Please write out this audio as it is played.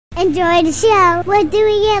enjoy the show, we're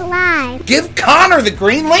doing it live. Give Connor the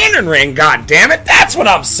Green Lantern ring, goddammit! That's what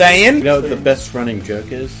I'm saying! You know what the best running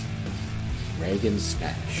joke is? Reagan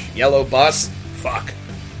smash. Yellow bus? Fuck.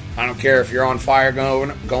 I don't care if you're on fire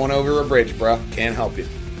going over a bridge, bruh. Can't help you.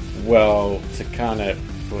 Well, to kind of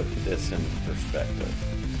put this in perspective.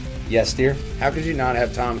 Yes, dear? How could you not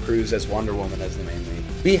have Tom Cruise as Wonder Woman as the main lead?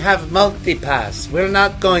 We have Multipass. We're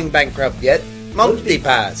not going bankrupt yet.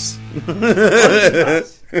 Multipass.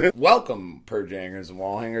 Welcome, Purjangers and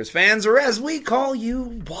Wallhangers fans, or as we call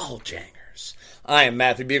you, Walljangers. I am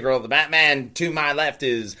Matthew Bugrell, the Batman. To my left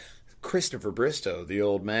is Christopher Bristow, the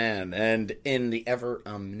old man, and in the ever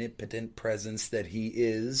omnipotent presence that he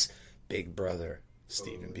is, Big Brother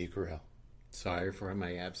Stephen Bugrell. Sorry for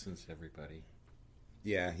my absence, everybody.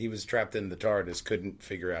 Yeah, he was trapped in the TARDIS, couldn't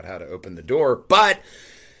figure out how to open the door, but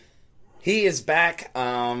he is back.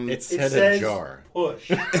 It says ajar. Push.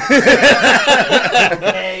 You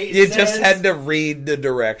just had to read the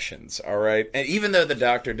directions, all right? And even though the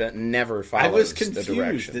doctor never follows I was the confused.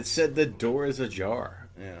 directions. It said the door is ajar.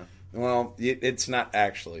 Yeah. Well, it's not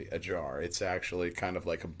actually a jar. It's actually kind of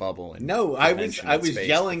like a bubble. No, I was space.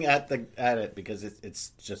 yelling at it because it's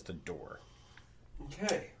just a door.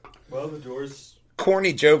 Okay. Well, the door's...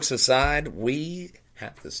 Corny jokes aside, we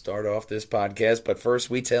have to start off this podcast, but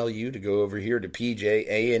first we tell you to go over here to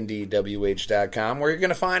pjandwh.com, where you're going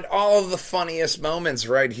to find all of the funniest moments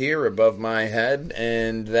right here above my head,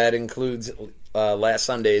 and that includes last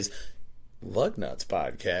Sunday's Lugnuts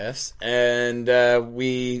podcast, and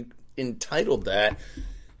we entitled that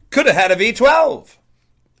Coulda Had a V12.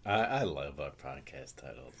 I love our podcast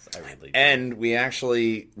titles. I really do. And we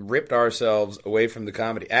actually ripped ourselves away from the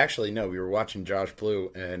comedy. Actually, no, we were watching Josh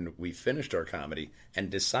Blue, and we finished our comedy and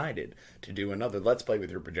decided to do another Let's Play with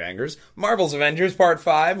your Pajangers. Marvel's Avengers Part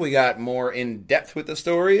 5. We got more in-depth with the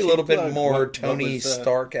story, a little bit more Tony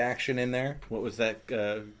Stark action in there. What was that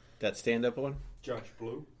stand-up one? Josh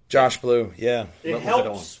Blue. Josh Blue, yeah. It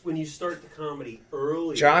helps when you start the comedy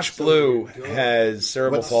early. Josh Blue has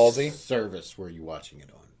cerebral palsy. What service were you watching it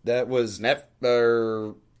on? That was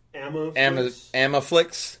Amaflix.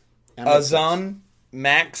 Azon.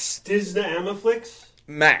 Max. Disney Amaflix?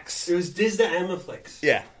 Max. It was Disney Amaflix.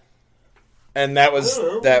 Yeah. And that was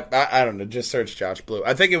that. I don't know. Just search Josh Blue.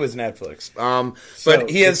 I think it was Netflix. But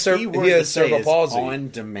he has cerebral palsy on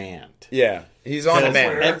demand. Yeah, he's on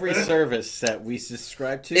demand. Every service that we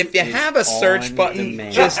subscribe to. If you have a search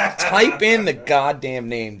button, just type in the goddamn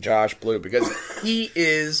name Josh Blue, because he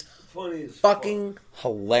is funny as fucking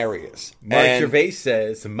hilarious. Mark Gervais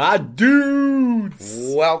says, "My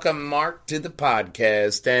dudes, welcome, Mark, to the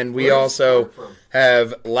podcast." And we also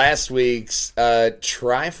have last week's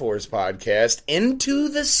Triforce podcast, Into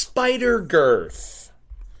the Spider-Girth,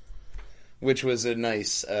 which was a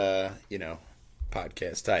nice,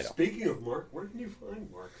 podcast title. Speaking of Mark, where can you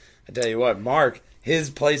find Mark? I tell you what, Mark, his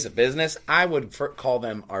place of business, I would call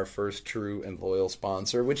them our first true and loyal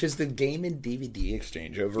sponsor, which is the Game and DVD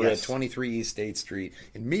Exchange over at 23 East State Street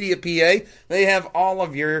in Media, PA. They have all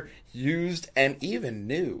of your used and even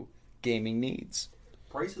new gaming needs.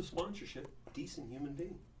 Price of sponsorship, decent human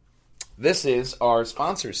being. This is our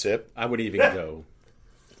sponsorship. I would even go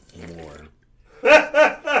more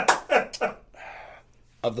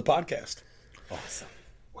of the podcast. Awesome.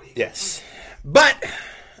 Yes. But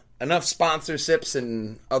enough sponsorships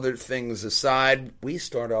and other things aside, we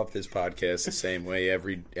start off this podcast the same way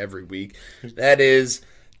every week. That is,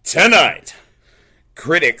 tonight,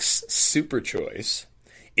 Critics' Super Choice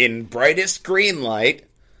in brightest green light,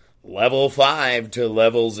 level 5 to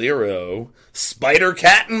level 0,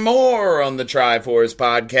 Spider-Cat and more on the Triforce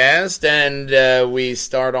podcast, and we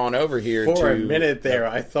start on over here to... For a minute there,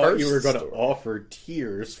 I thought you were going to offer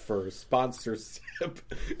tiers for sponsorship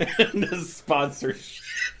and a sponsorship.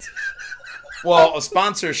 Well, a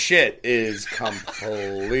sponsorship is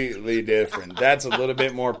completely different. That's a little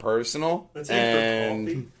bit more personal.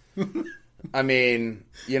 And I mean,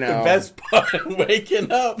 the best part of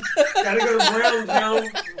waking up. Gotta go to Brown Town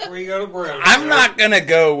before you go to Brown. I'm not gonna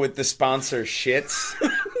go with the sponsorships.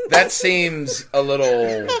 That seems a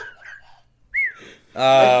little.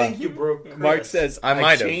 I think you broke Chris. Mark says I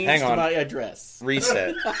might have. changed Hang on. my address.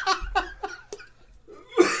 Reset.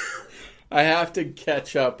 I have to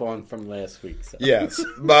catch up on from last week. So. Yes,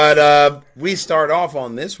 but we start off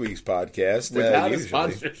on this week's podcast without a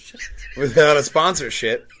sponsorship. Without a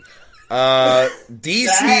sponsorship. DC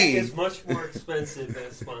that is much more expensive than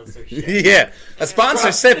a sponsorship. Yeah, a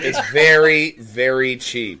sponsorship is very, very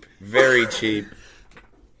cheap. Very cheap.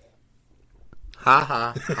 Ha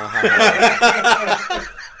ha ha ha.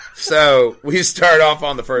 So we start off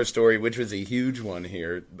on the first story, which was a huge one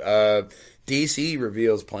here. DC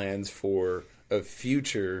reveals plans for a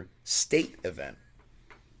future state event.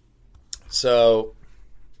 So,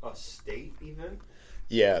 A state event?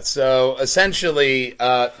 yeah, so essentially,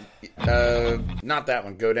 not that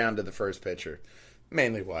one. Go down to the first picture.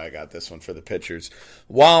 Mainly why I got this one for the pictures.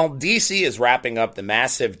 While DC is wrapping up the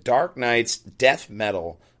massive Dark Knights death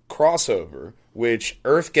metal crossover, which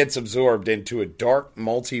Earth gets absorbed into a dark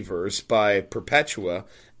multiverse by Perpetua,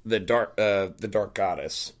 the dark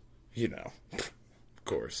goddess, of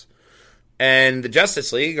course. And the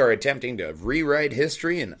Justice League are attempting to rewrite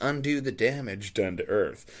history and undo the damage done to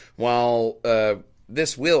Earth. While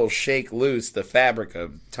this will shake loose the fabric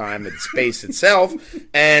of time and space itself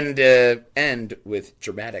and end with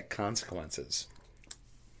dramatic consequences.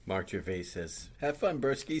 Mark Gervais says, "Have fun,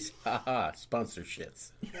 Burskies." Haha,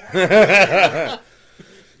 sponsorships.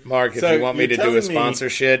 Mark, if So you want me you're to do a telling me-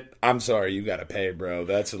 sponsorship, I'm sorry, you got to pay, bro.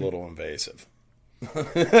 That's a little invasive.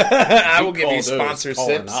 I will give call you those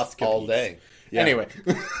sponsorships colonoscopies. all day. Yeah. Anyway,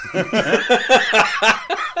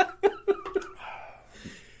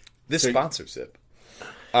 This sponsorship.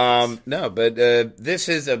 No, but this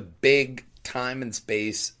is a big time and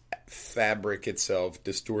space fabric itself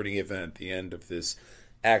distorting event at the end of this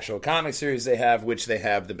actual comic series they have, which they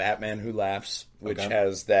have the Batman Who Laughs, which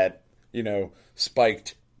has that,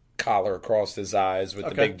 spiked collar across his eyes with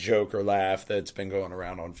the big Joker laugh that's been going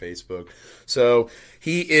around on Facebook. So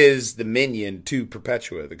he is the minion to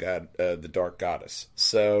Perpetua, the dark goddess.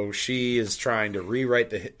 So she is trying to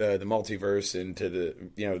rewrite the multiverse into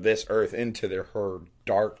this Earth into her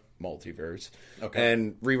dark multiverse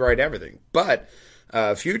and rewrite everything. But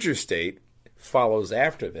Future State follows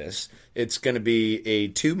after this. It's going to be a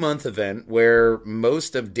 2-month event where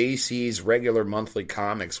most of DC's regular monthly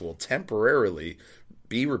comics will temporarily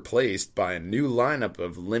be replaced by a new lineup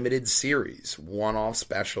of limited series, one-off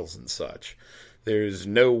specials and such. There's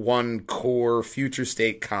no one core Future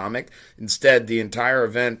State comic. Instead, the entire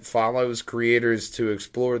event follows creators to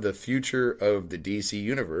explore the future of the DC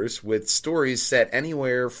universe with stories set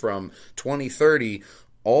anywhere from 2030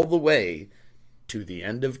 all the way to the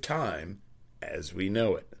end of time as we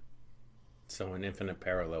know it. so an infinite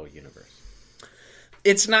parallel universe.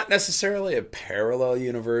 It's not necessarily a parallel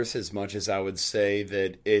universe as much as I would say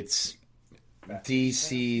that it's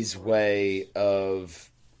DC's way of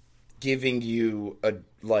giving you a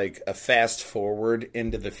fast forward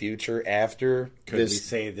into the future after Could we this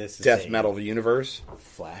say this is death a metal universe.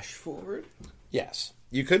 flash forward? Yes,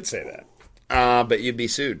 you could say that, but you'd be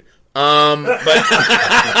sued.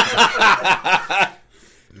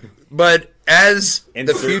 But as the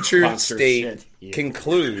Insert future sponsor state shit here.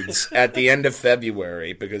 concludes at the end of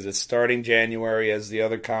February, because it's starting January as the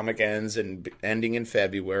other comic ends and ending in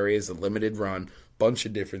February as a limited run, bunch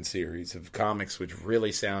of different series of comics which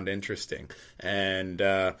really sound interesting. And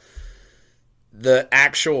the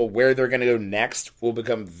actual where they're going to go next will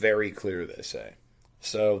become very clear, they say.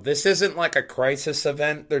 So this isn't like a crisis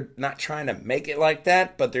event. They're not trying to make it like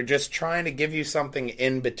that, but they're just trying to give you something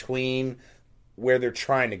in between where they're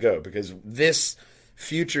trying to go, because this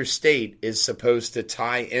future state is supposed to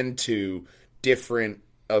tie into different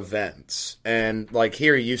events. And like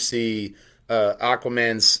here you see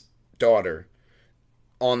Aquaman's daughter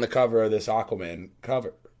on the cover of this Aquaman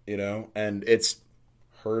cover, and it's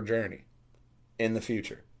her journey in the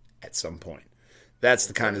future at some point. That's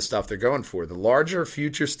the kind of stuff they're going for. The larger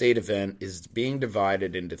future state event is being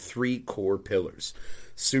divided into 3 core pillars: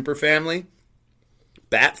 Super Family,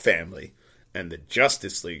 Bat Family, and the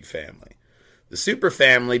Justice League family. The Super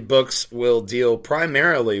Family books will deal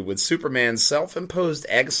primarily with Superman's self-imposed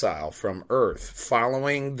exile from Earth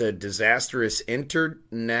following the disastrous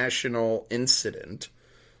international incident,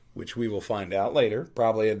 which we will find out later,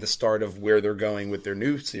 probably at the start of where they're going with their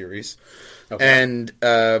new series. Okay.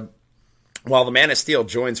 And while the Man of Steel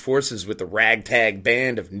joins forces with the ragtag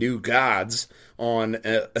band of New Gods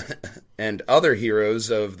and other heroes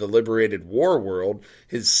of the liberated war world,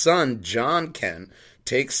 his son, John Kent,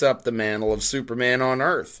 takes up the mantle of Superman on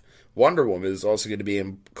Earth. Wonder Woman is also going to be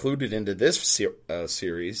included into this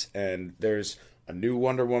series, and there's a new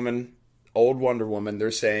Wonder Woman, old Wonder Woman, they're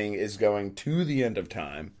saying, is going to the end of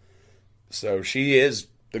time. So she is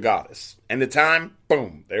the goddess. End of time,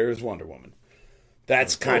 boom, there's Wonder Woman.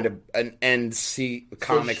 That's kind of an end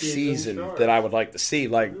comic season that I would like to see.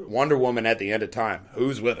 Like Wonder Woman at the end of time.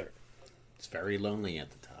 Who's with her? It's very lonely at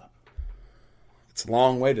the top. It's a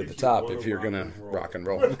long way to the top if you're going to rock and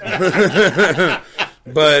roll.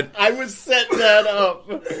 But I was setting that up.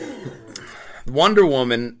 Wonder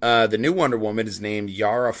Woman, the new Wonder Woman is named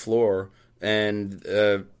Yara Flor, and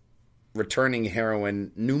returning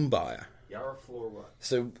heroine Numbaya. Yara Flor what?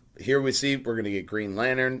 So here we see we're going to get Green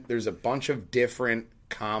Lantern. There's a bunch of different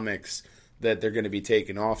comics that they're going to be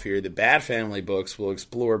taking off here. The Bat Family books will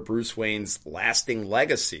explore Bruce Wayne's lasting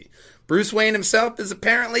legacy. Bruce Wayne himself is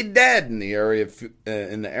apparently dead in the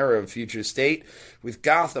era of Future State, with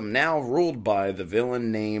Gotham now ruled by the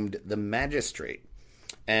villain named the Magistrate.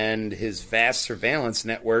 And his vast surveillance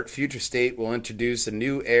network, Future State, will introduce a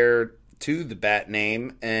new heir to the Bat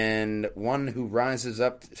name, and one who rises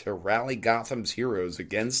up to rally Gotham's heroes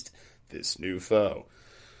against this new foe.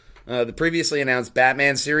 The previously announced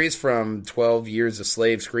Batman series from 12 Years a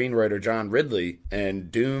Slave screenwriter John Ridley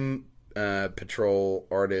and Doom Patrol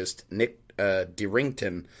artist Nick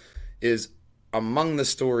Derington is among the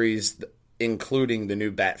stories, including the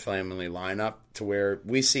new Bat Family lineup, to where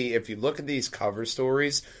we see, if you look at these cover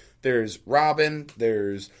stories, there's Robin,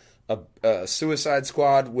 there's a Suicide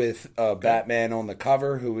Squad with Batman on the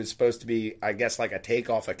cover, who is supposed to be, I guess, like a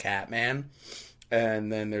takeoff of Catman.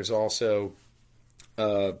 And then there's also,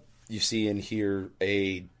 you see in here,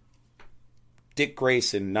 a Dick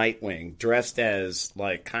Grayson Nightwing, dressed as,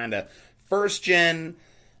 like, kind of first-gen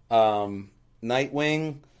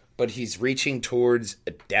Nightwing, but he's reaching towards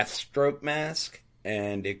a Deathstroke mask,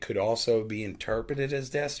 and it could also be interpreted as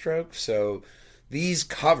Deathstroke. So these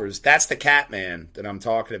covers, that's the Catman that I'm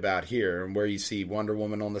talking about here, and where you see Wonder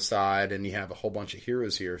Woman on the side, and you have a whole bunch of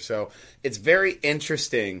heroes here. So it's very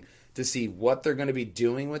interesting to see what they're going to be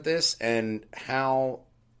doing with this, and how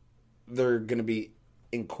they're going to be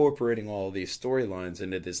incorporating all of these storylines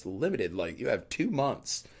into this limited, like, you have 2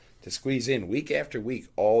 months to squeeze in week after week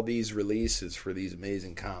all these releases for these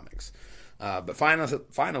amazing comics. But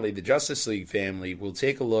finally, the Justice League family will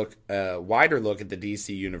take a wider look at the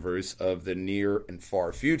DC universe of the near and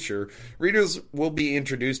far future. Readers will be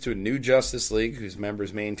introduced to a new Justice League whose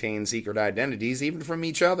members maintain secret identities even from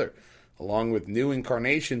each other, along with new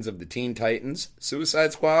incarnations of the Teen Titans,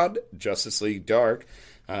 Suicide Squad, Justice League Dark.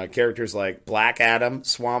 Characters like Black Adam,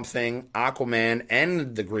 Swamp Thing, Aquaman,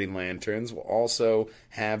 and the Green Lanterns will also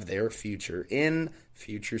have their future in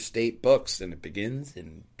Future State books, and it begins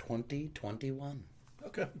in 2021.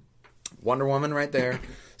 Okay. Wonder Woman right there.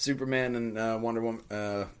 Superman and Wonder Woman,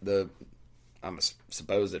 I'm a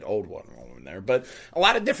supposed old Wonder Woman there, but a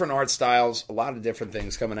lot of different art styles, a lot of different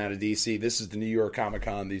things coming out of DC. This is the New York Comic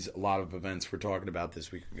Con. A lot of events we're talking about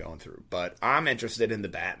this week are going through, but I'm interested in the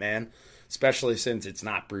Batman, especially since it's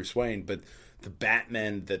not Bruce Wayne, but the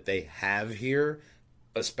Batman that they have here,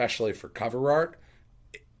 especially for cover art,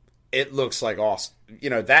 it looks like awesome.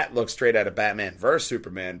 You know, that looks straight out of Batman vs.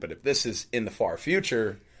 Superman, but if this is in the far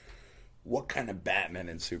future, what kind of Batman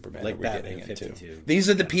and Superman are we getting into? These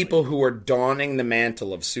are the people who are donning the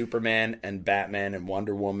mantle of Superman and Batman and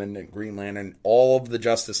Wonder Woman and Green Lantern, all of the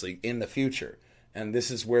Justice League in the future. And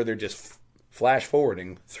this is where they're just flash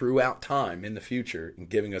forwarding throughout time in the future and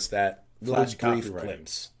giving us that little brief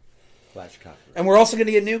glimpse. And we're also going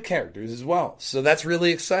to get new characters as well. So that's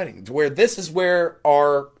really exciting. To where this is where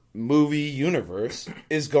our movie universe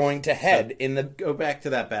is going to head in the... Go back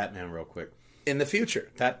to that Batman real quick. In the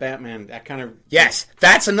future. That Batman, that kind of... Yes,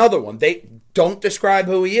 that's another one. They don't describe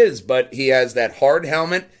who he is, but he has that hard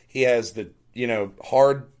helmet. He has the,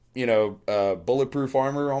 hard, bulletproof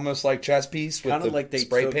armor, almost like chest piece with the like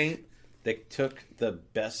spray paint. They took the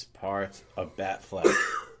best parts of Batfleck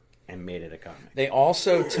and made it a comic. They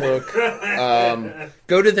also took...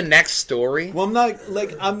 go to the next story. Well,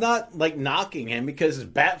 I'm not knocking him, because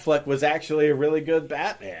Batfleck was actually a really good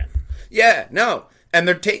Batman. Yeah, no. And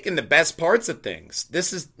they're taking the best parts of things.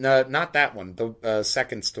 This is not that one. The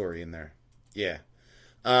second story in there. Yeah.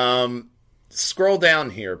 Scroll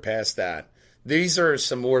down here past that. These are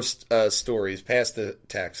some more stories past the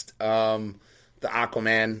text. The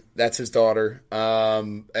Aquaman, that's his daughter.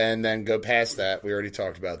 And then go past that. We already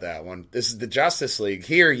talked about that one. This is the Justice League.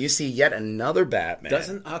 Here you see yet another Batman.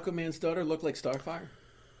 Doesn't Aquaman's daughter look like Starfire?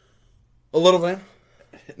 A little bit.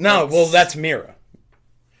 No, well, that's Mira.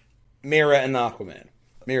 Mira and Aquaman.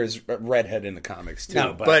 Mira's redhead in the comics too.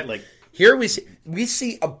 No, but here we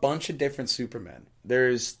see a bunch of different Supermen.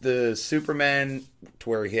 There's the Superman to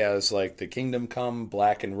where he has like the Kingdom Come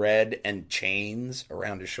black and red and chains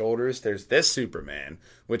around his shoulders. There's this Superman,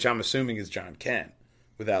 which I'm assuming is John Kent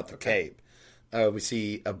without the cape. We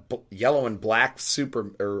see a yellow and black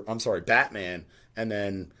Batman, and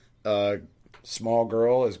then small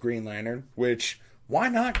girl as Green Lantern. Which, why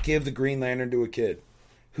not give the Green Lantern to a kid?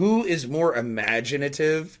 Who is more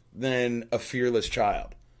imaginative than a fearless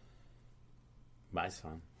child? My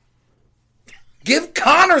son. Give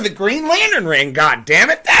Connor the Green Lantern ring, God damn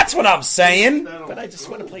it! That's what I'm saying. But I just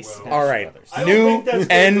want to play Smash All right,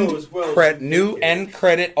 Brothers. new end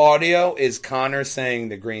credit audio is Connor saying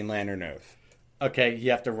the Green Lantern oath. Okay,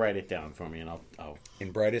 you have to write it down for me, and I'll...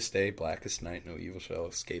 In brightest day, blackest night, no evil shall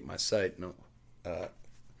escape my sight. No,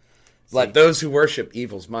 let those who worship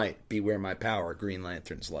evil's might beware my power. Green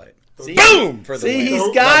Lantern's light. See? Boom for the See, win.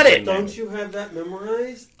 he's got it. Don't you have that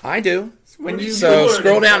memorized? I do. When you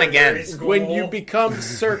Scroll down again. When you become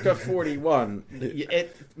circa 41,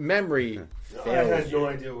 memory I fails had you. no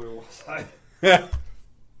idea what it was.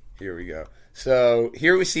 Here we go. So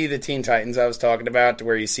here we see the Teen Titans I was talking about, to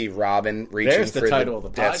where you see Robin reaching There's for the title of the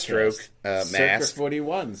Deathstroke podcast. Circa mask.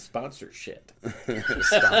 41 sponsorship.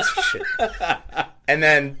 Sponsorship. And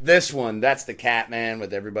then this one, that's the Catman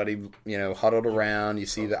with everybody, huddled around. You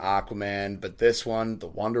see the Aquaman, but this one, the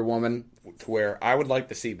Wonder Woman, to where I would like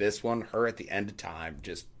to see this one, her at the end of time,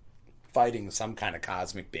 just fighting some kind of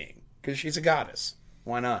cosmic being, because she's a goddess.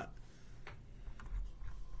 Why not?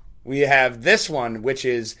 We have this one, which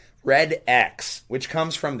is Red X, which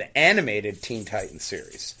comes from the animated Teen Titans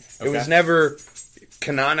series. Okay. It was never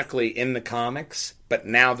canonically in the comics, but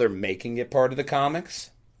now they're making it part of the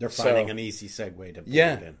comics. They're finding an easy segue to put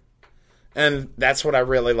it in. And that's what I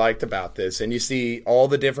really liked about this. And you see all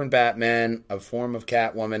the different Batmen, a form of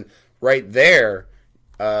Catwoman. Right there,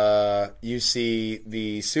 you see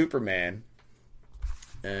the Superman.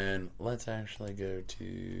 And let's actually go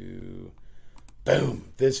to...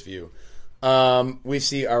 Boom! This view. We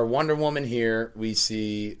see our Wonder Woman here. We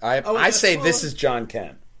see... I say this is John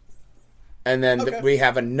Kent. And then we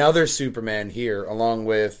have another Superman here, along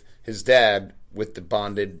with his dad, with the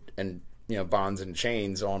bonded and bonds and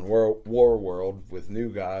chains on War World with new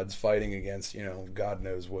gods fighting against God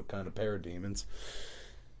knows what kind of parademons,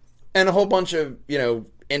 and a whole bunch of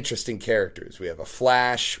interesting characters. We have a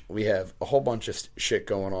Flash. We have a whole bunch of shit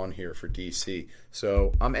going on here for DC.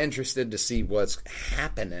 So I'm interested to see what's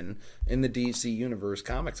happening in the DC universe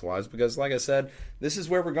comics wise, because like I said, this is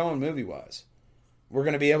where we're going movie wise. We're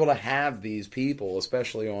going to be able to have these people,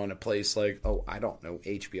 especially on a place like,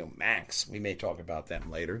 HBO Max. We may talk about them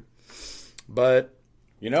later. But...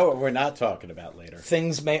 You know what we're not talking about later?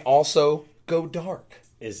 Things may also go dark.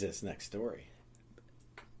 Is this next story?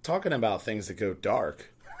 Talking about things that go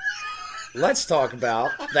dark, let's talk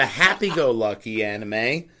about the happy-go-lucky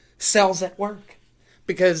anime Cells at Work.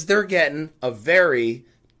 Because they're getting a very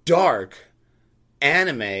dark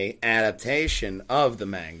anime adaptation of the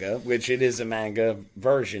manga, which it is a manga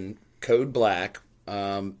version, Code Black.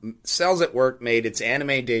 Cells at Work made its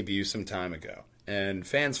anime debut some time ago, and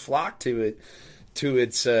fans flocked to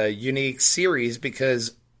its unique series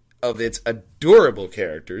because of its adorable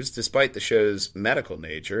characters. Despite the show's medical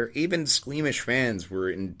nature, even squeamish fans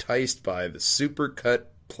were enticed by the supercut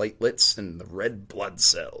platelets and the red blood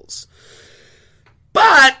cells.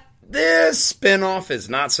 But this spin-off is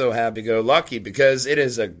not so happy-go-lucky because it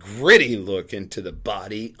is a gritty look into the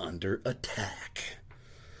body under attack.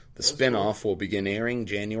 The spin-off will begin airing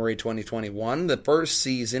January 2021. The first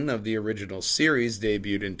season of the original series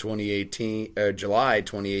debuted in July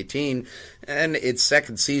 2018, and its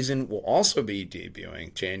second season will also be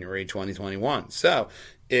debuting January 2021. So,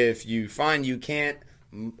 if you find you can't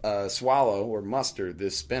swallow or muster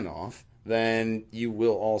this spin-off, then you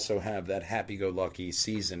will also have that happy-go-lucky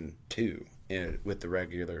season 2 with the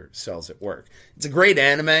regular Cells at Work. It's a great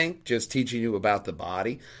anime, just teaching you about the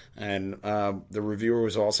body. And the reviewer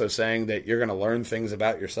was also saying that you're going to learn things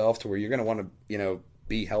about yourself to where you're going to want to,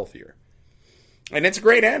 be healthier. And it's a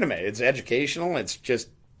great anime. It's educational. It's just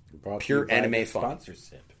pure anime fun.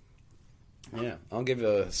 Sponsorship. Yeah, I'll give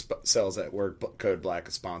Cells at Work Code Black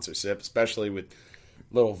a sponsorship, especially with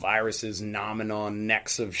little viruses nomming on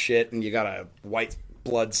necks of shit, and you got a white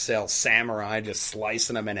blood cell samurai just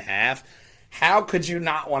slicing them in half. How could you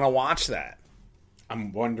not want to watch that?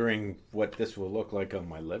 I'm wondering what this will look like on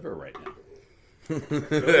my liver right now.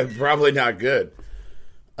 Probably not good.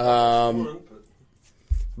 But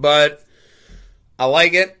I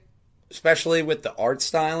like it, especially with the art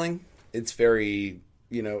styling. It's very,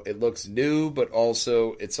 it looks new, but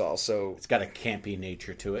also it's got a campy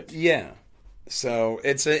nature to it. Yeah. So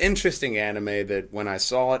it's an interesting anime that when I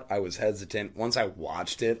saw it, I was hesitant. Once I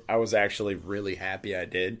watched it, I was actually really happy I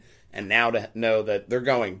did. And now to know that they're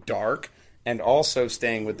going dark and also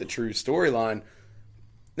staying with the true storyline,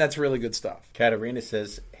 that's really good stuff. Katarina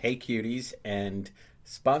says, "Hey cuties," and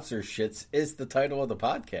sponsorships is the title of the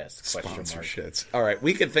podcast. Sponsorships. All right,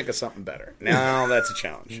 we could think of something better. Now that's a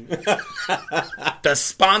challenge. The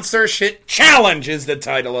Sponsorship Challenge is the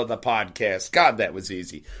title of the podcast. God, that was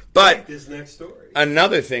easy. But this next story.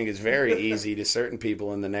 Another thing is very easy to certain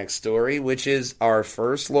people in the next story, which is our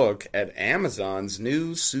first look at Amazon's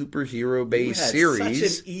new superhero-based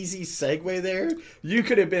series. Such an easy segue there. You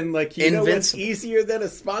could have been like, know what's easier than a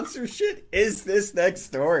sponsorship? Is this next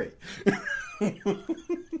story?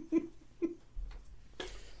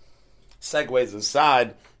 Segues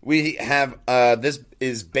aside, we have this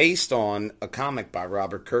is based on a comic by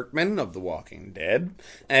Robert Kirkman of The Walking Dead,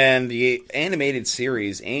 and the animated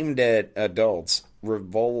series aimed at adults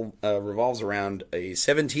revolves around a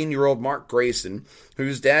 17-year-old Mark Grayson,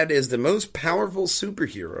 whose dad is the most powerful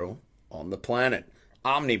superhero on the planet,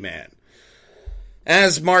 Omni-Man.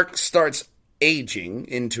 As Mark starts aging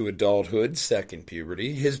into adulthood, second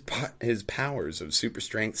puberty, his powers of super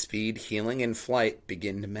strength, speed, healing, and flight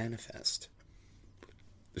begin to manifest.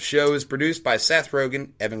 The show is produced by Seth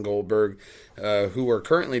Rogen, Evan Goldberg, who are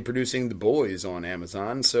currently producing The Boys on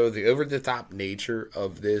Amazon, so the over-the-top nature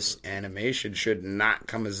of this animation should not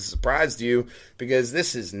come as a surprise to you, because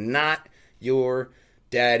this is not your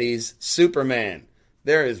daddy's Superman.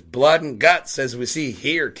 There is blood and guts, as we see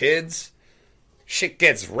here, kids. Shit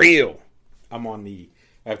gets real. I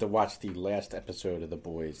have to watch the last episode of The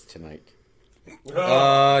Boys tonight.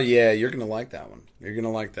 Yeah, you're gonna like that one. You're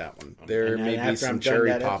gonna like that one. There may be some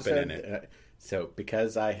cherry popping in it. So,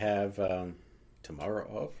 because I have tomorrow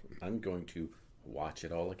off, I'm going to watch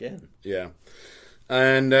it all again. Yeah,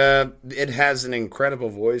 and it has an incredible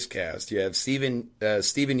voice cast. You have Steven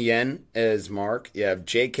Yeun as Mark. You have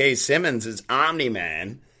J.K. Simmons as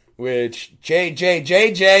Omni-Man, which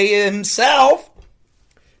JJ himself,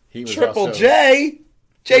 he was Triple also, J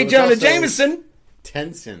Jonah also Jameson.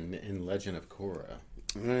 Tenzin in Legend of Korra.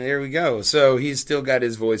 There we go. So he's still got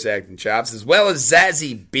his voice acting chops, as well as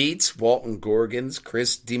Zazie Beetz, Walton Goggins,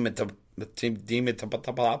 Chris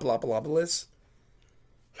Dimitropoulos.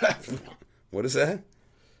 What is that?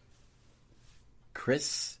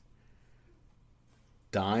 Chris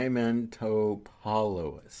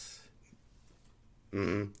Diamantopoulos.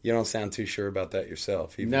 You don't sound too sure about that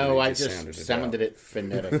yourself. No, I just sounded it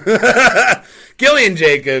phonetic. Gillian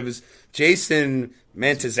Jacobs, Jason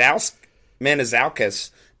Mantzoukas,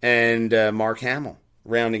 and Mark Hamill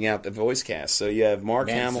rounding out the voice cast. So you have Mark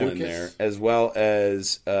Hamill in there, as well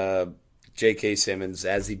as J.K. Simmons,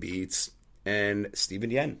 Zazie Beetz, and Steven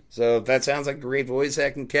Yeun. So that sounds like a great voice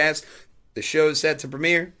acting cast. The show is set to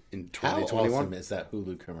premiere in 2021. How awesome is that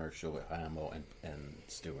Hulu commercial with Hamill and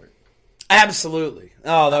Stewart? Absolutely.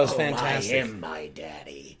 Oh, that was fantastic. I am my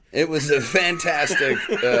daddy. It was a fantastic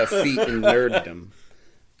feat in nerddom.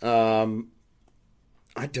 I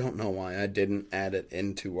don't know why I didn't add it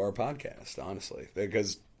into our podcast, honestly,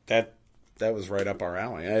 because that was right up our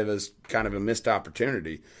alley. It was kind of a missed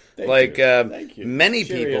opportunity. Thank you. Many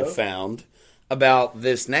people found about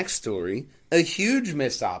this next story a huge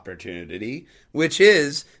missed opportunity, which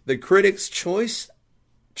is the Critics' Choice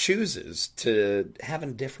chooses to have a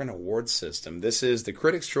different award system. This is the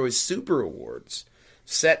Critics' Choice Super Awards,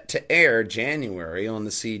 set to air January on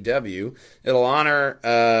the CW. It'll honor,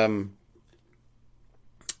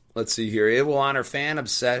 let's see here, it will honor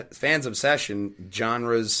fans' obsession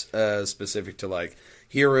genres specific to like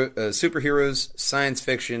superheroes, science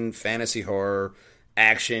fiction, fantasy horror,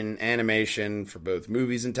 action, animation for both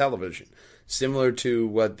movies and television. Similar to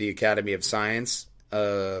what the Academy of Science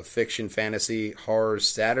Fiction, Fantasy, Horror,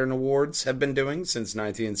 Saturn Awards have been doing since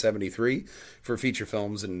 1973 for feature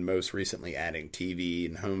films, and most recently adding TV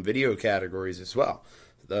and home video categories as well.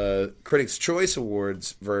 The Critics' Choice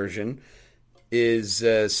Awards version is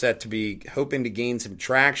set to be hoping to gain some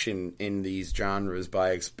traction in these genres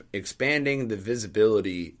by expanding the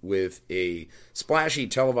visibility with a splashy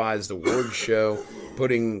televised award show,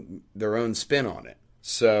 putting their own spin on it.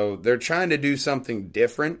 So they're trying to do something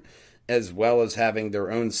different, as well as having their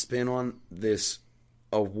own spin on this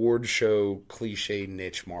award show cliche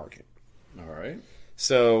niche market. All right.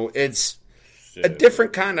 So it's a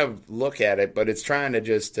different kind of look at it, but it's trying to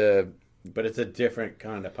just... but it's a different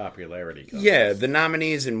kind of popularity. Yeah, the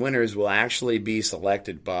nominees and winners will actually be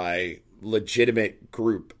selected by legitimate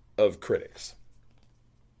group of critics.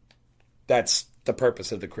 That's the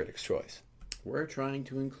purpose of the Critics' Choice. We're trying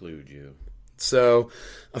to include you. So,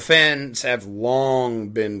 fans have long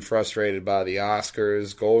been frustrated by the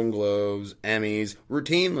Oscars, Golden Globes, Emmys,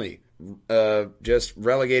 routinely just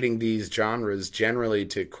relegating these genres generally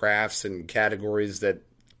to crafts and categories that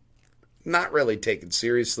not really taken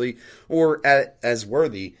seriously or as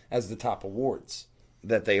worthy as the top awards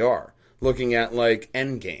that they are. Looking at, like,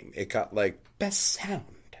 Endgame, it got, like, Best Sound.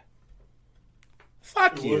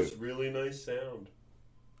 Fuck you. It was really nice sound.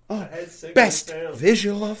 Oh, Best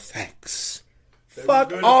Visual Effects.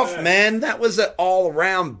 Fuck off, man. That was an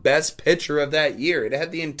all-around best picture of that year. It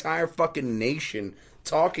had the entire fucking nation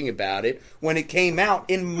talking about it when it came out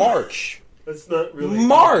in March. That's not really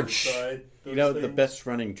March. You know what the best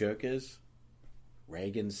running joke is?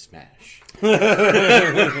 Reagan smash.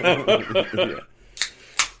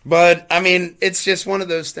 But, I mean, it's just one of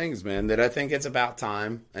those things, man, that I think it's about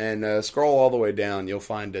time. And scroll all the way down. You'll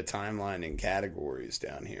find a timeline and categories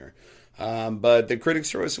down here. But the Critics'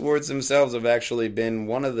 Choice Awards themselves have actually been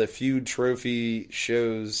one of the few trophy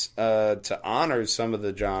shows to honor some of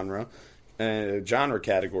the genre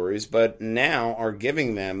categories, but now are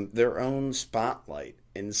giving them their own spotlight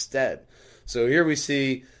instead. So here we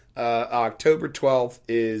see October 12th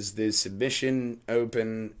is the submission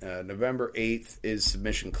open. November 8th is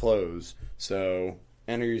submission close. So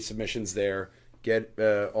enter your submissions there. Get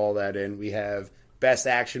all that in. We have Best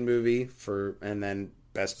Action Movie and then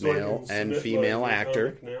Best Male and Female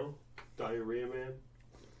Actor. Now? Diarrhea Man.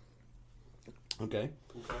 Okay.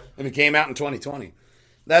 And it came out in 2020.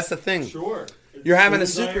 That's the thing. Sure. You're having a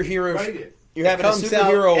superhero. You're having a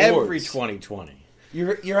superhero awards every 2020.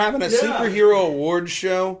 You're having a superhero awards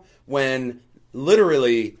show when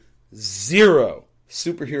literally 0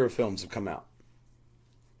 superhero films have come out.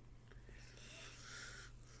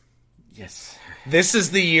 Yes. This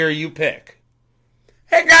is the year you pick.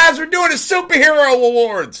 Hey guys, we're doing a superhero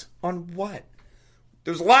awards. On what?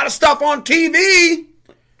 There's a lot of stuff on TV.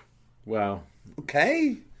 Wow.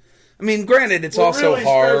 Okay. I mean, granted, it's also really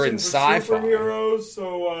horror and sci-fi. Superheroes.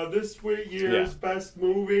 So this year's best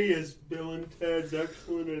movie is Bill and Ted's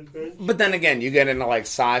Excellent Adventure. But then again, you get into like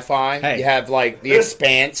sci-fi. Hey. You have like The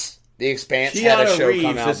Expanse. The Expanse Keanu had a show Reeves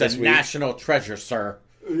come out is this a week. national treasure, sir.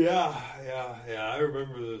 Yeah. I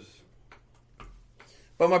remember this.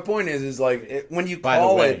 But my point is like when you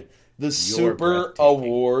call it the Super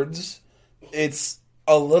Awards, it's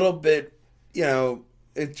a little bit,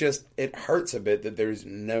 it hurts a bit that there's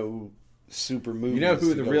no super movies. You know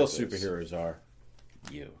who the real superheroes are?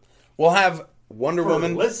 You. We'll have Wonder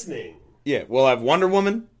Woman. Listening. Yeah, we'll have Wonder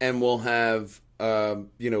Woman, and we'll have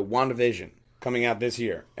WandaVision coming out this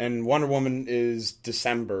year. And Wonder Woman is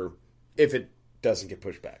December if it doesn't get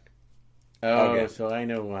pushed back. Oh, okay. So I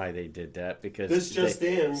know why they did that, because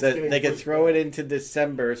they could throw it into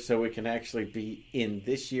December so it can actually be in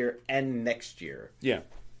this year and next year. Yeah.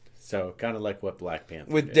 So kind of like what Black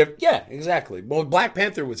Panther did. Yeah, exactly. Well, Black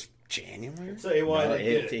Panther was January. Tell you why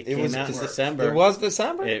it came out in December. It was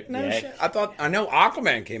December? Shit. I know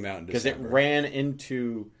Aquaman came out in December. Because it ran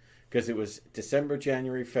into... Because it was December,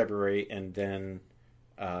 January, February, and then...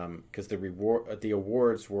 Because the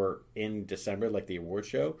awards were in December, like the award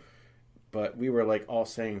show. But we were like all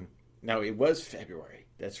saying... No, it was February.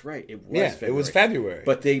 That's right. It was February. It was February.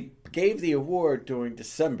 But they gave the award during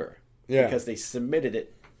December. Yeah. Because they submitted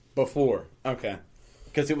it before. Okay.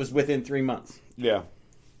 Because it was within 3 months. Yeah.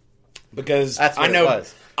 Because that's what I know it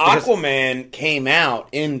was. Aquaman came out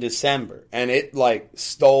in December, and it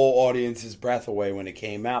stole audiences' breath away when it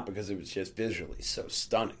came out because it was just visually so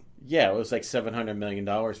stunning. Yeah, it was like $700 million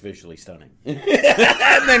visually stunning. And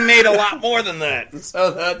they made a lot more than that,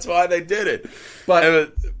 so that's why they did it.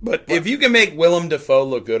 But if you can make Willem Dafoe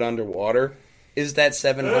look good underwater, is that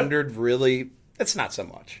 700 really? That's not so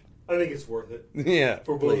much. I think it's worth it. Yeah,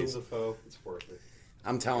 for Willem Dafoe, it's worth it.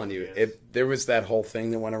 I'm telling you, if there was that whole thing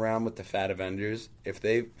that went around with the Fat Avengers, if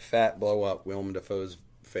they fat blow up Willem Dafoe's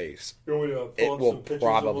face, it will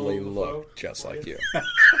probably look just like you.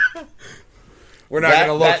 We're not going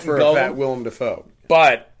to look for a fat Willem Dafoe.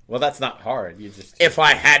 But that's not hard. If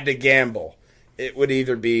I had to gamble, it would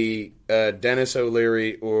either be Dennis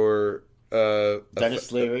O'Leary or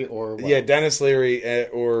Dennis Leary or what? Yeah, Dennis Leary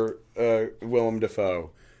or Willem Dafoe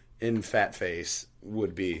in fat face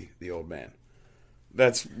would be the old man.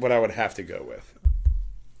 That's what I would have to go with,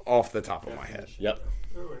 off the top of my head. Yep.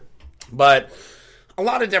 But a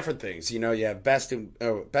lot of different things. You have best and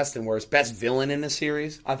worst, best villain in a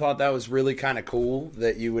series. I thought that was really kind of cool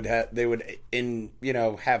that you would have. They would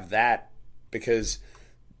have that because,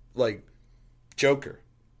 like, Joker,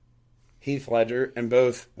 Heath Ledger, and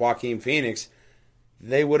both Joaquin Phoenix,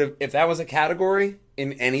 they would have, if that was a category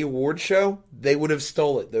in any award show, they would have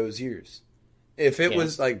stole it those years. If it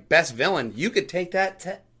was like best villain, you could take that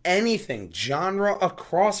to anything, genre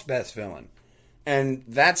across best villain. And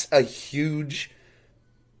that's a huge,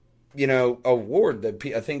 award that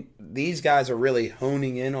I think these guys are really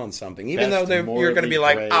honing in on something. Even though you're going to be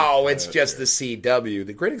like, oh, it's just the CW.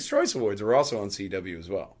 The Critics' Choice Awards are also on CW as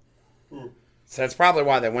well. So that's probably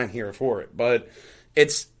why they went here for it. But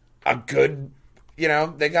it's a good...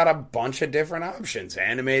 they got a bunch of different options.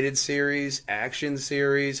 Animated series, action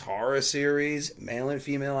series, horror series, male and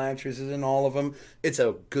female actresses in all of them. It's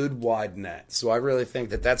a good wide net. So I really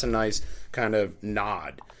think that that's a nice kind of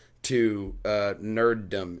nod to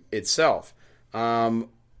nerddom itself.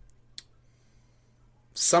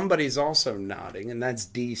 somebody's also nodding, and that's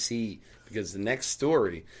DC. Because the next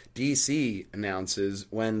story, DC announces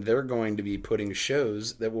when they're going to be putting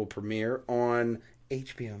shows that will premiere on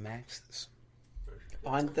HBO Maxes.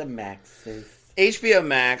 On the Maxes. HBO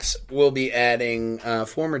Max will be adding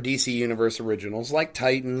former DC Universe originals like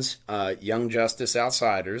Titans, Young Justice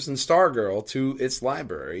Outsiders, and Stargirl to its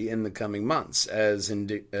library in the coming months, as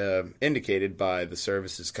indicated by the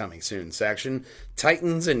service's Coming Soon section.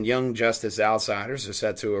 Titans and Young Justice Outsiders are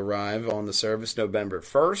set to arrive on the service November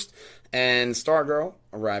 1st, and Stargirl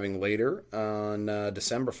arriving later on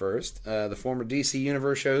December 1st. The former DC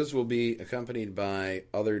Universe shows will be accompanied by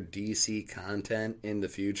other DC content in the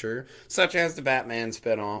future, such as the Batman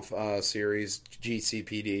spinoff series,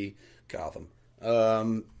 GCPD Gotham,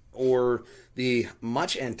 or the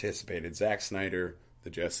much-anticipated Zack Snyder, The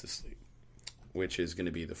Justice League, which is going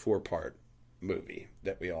to be the 4-part movie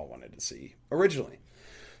that we all wanted to see originally.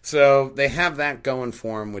 So they have that going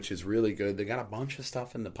for them, which is really good. They got a bunch of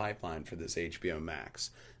stuff in the pipeline for this HBO Max.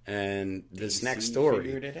 And this next story...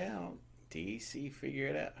 figured it out. DC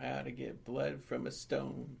figured out how to get blood from a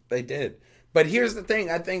stone. They did. But here's the thing.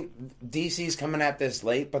 I think DC's coming at this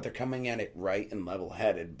late, but they're coming at it right and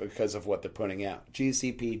level-headed because of what they're putting out.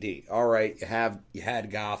 GCPD. All right, you had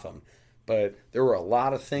Gotham. But there were a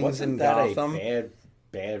lot of things in Gotham. Wasn't that a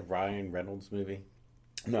bad Ryan Reynolds movie?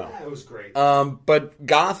 No. Yeah, it was great. But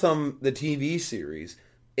Gotham, the TV series,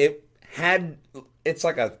 it's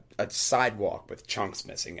like a sidewalk with chunks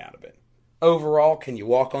missing out of it. Overall, can you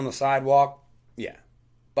walk on the sidewalk? Yeah.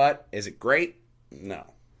 But is it great? No.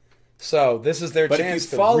 So this is their chance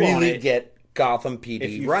to really get Gotham PD right.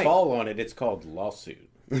 If you fall on it, it's called lawsuit.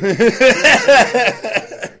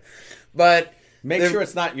 But make sure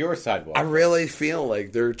it's not your sidewalk. I really feel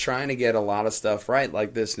like they're trying to get a lot of stuff right.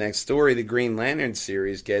 Like this next story, the Green Lantern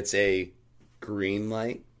series gets a green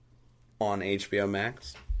light on HBO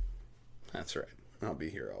Max. That's right. I'll be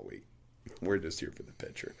here all week. We're just here for the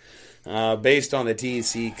picture. Based on the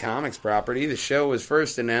DC Comics property, the show was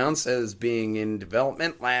first announced as being in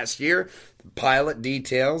development last year. The pilot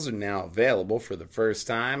details are now available for the first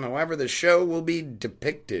time. However, the show will be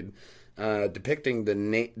depicting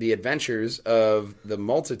the adventures of the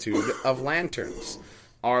multitude of lanterns.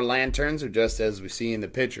 Our lanterns are just as we see in the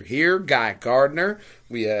picture here. Guy Gardner,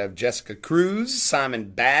 we have Jessica Cruz,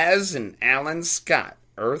 Simon Baz, and Alan Scott,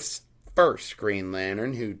 Earth's first Green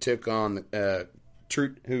Lantern, who took on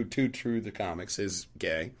who True the Comics is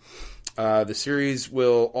gay. The series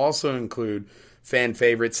will also include fan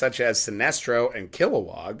favorites such as Sinestro and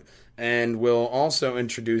Kilowog, and will also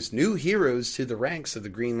introduce new heroes to the ranks of the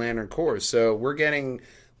Green Lantern Corps. So we're getting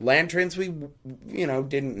lanterns we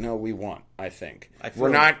didn't know we want, I think.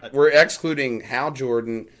 We're excluding Hal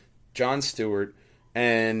Jordan, John Stewart,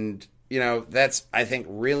 and that's, I think,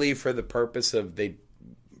 really for the purpose of they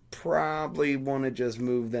probably want to just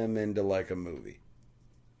move them into like a movie.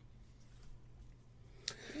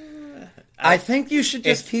 I think you should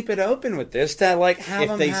just keep it open with this to like have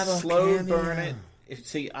them have a slow burn it.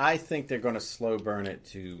 I think they're going to slow burn it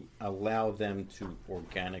to allow them to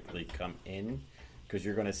organically come in, because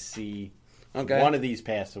you're going to see one of these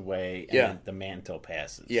pass away and the mantle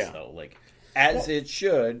passes. Yeah. So it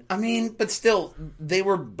should. I mean, but still, they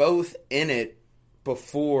were both in it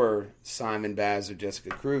before Simon Baz or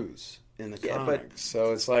Jessica Cruz in the comics.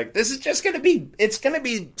 So it's like, this is just going to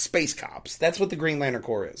be space cops. That's what the Green Lantern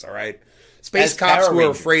Corps is, all right? Space cops who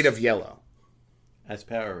are afraid of yellow. As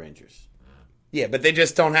Power Rangers. Yeah, but they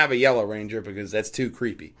just don't have a Yellow Ranger because that's too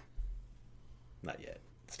creepy. Not yet.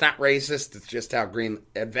 It's not racist. It's just how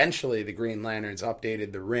eventually the Green Lanterns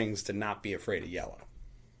updated the rings to not be afraid of yellow.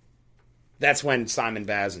 That's when Simon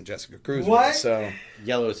Baz and Jessica Cruz were. So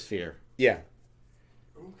yellow's fear. Yeah.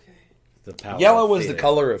 The power Yellow was the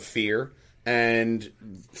color of fear, and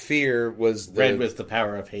fear was red was the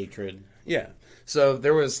power of hatred. Yeah. So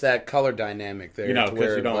there was that color dynamic there.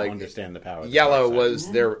 Because you don't understand the power. Yellow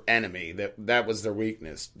was their enemy. That was their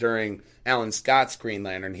weakness. During Alan Scott's Green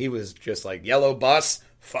Lantern, he was just like, yellow bus?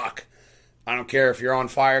 Fuck. I don't care if you're on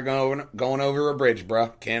fire going over a bridge,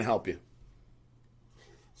 bruh. Can't help you.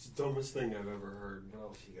 It's the dumbest thing I've ever heard. What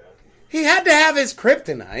else you got? He had to have his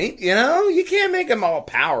kryptonite, You can't make him all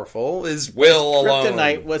powerful. His will alone.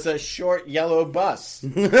 Kryptonite was a short yellow bus. Or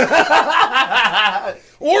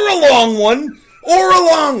a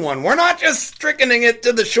long one. We're not just strickening it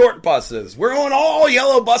to the short buses. We're going all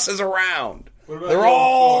yellow buses around. They're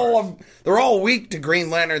all weak to Green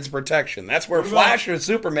Lantern's protection. That's where Flash or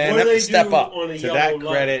Superman have to step up. To that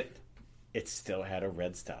credit, it still had a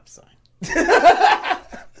red stop sign.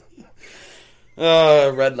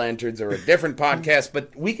 Red Lanterns are a different podcast,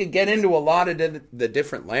 but we could get into a lot of the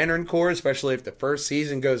different Lantern Corps, especially if the first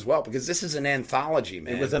season goes well, because this is an anthology,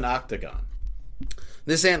 man. It was an octagon.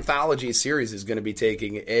 This anthology series is going to be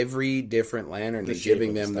taking every different Lantern and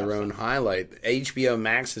giving them their own highlight. HBO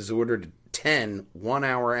Max has ordered 10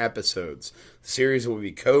 one-hour episodes. The series will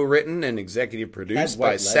be co-written and executive produced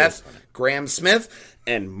by Seth Grahame-Smith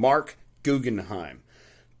and Mark Guggenheim.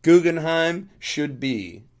 Guggenheim should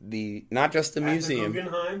be not just the museum.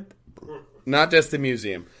 Guggenheim? Not just the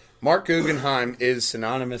museum. Mark Guggenheim is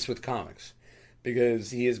synonymous with comics because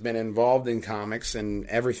he has been involved in comics and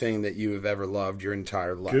everything that you have ever loved your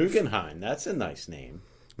entire life. Guggenheim, that's a nice name.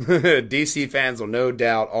 DC fans will no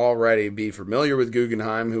doubt already be familiar with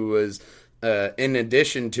Guggenheim, who was, in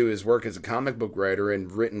addition to his work as a comic book writer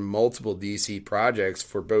and written multiple DC projects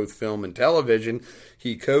for both film and television,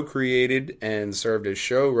 he co-created and served as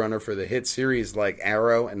showrunner for the hit series like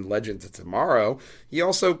Arrow and Legends of Tomorrow. He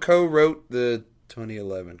also co-wrote the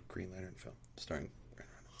 2011 Green Lantern film starring Ryan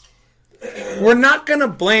Reynolds. We're not going to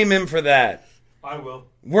blame him for that. I will.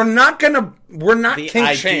 We're not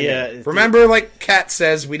kink shaming. Remember, like Kat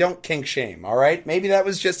says, we don't kink shame, all right? Maybe that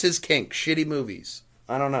was just his kink. Shitty movies.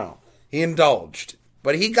 I don't know. He indulged.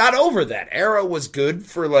 But he got over that. Arrow was good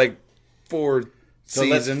for like 4 So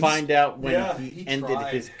seasons. let's find out when he ended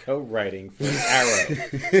tried. his co-writing for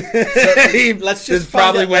Arrow. Let's just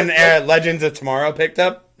probably when Legends of Tomorrow picked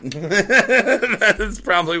up. That's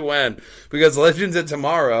probably when, because Legends of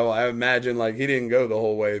Tomorrow, I imagine like he didn't go the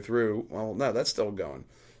whole way through. Well, no, that's still going.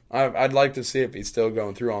 I'd like to see if he's still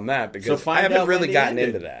going through on that because I haven't really gotten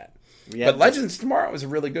into that. But Legends of Tomorrow is a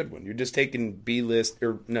really good one. You're just taking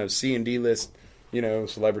C and D list,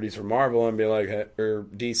 celebrities from Marvel and be like, or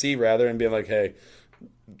DC rather, and be like, hey,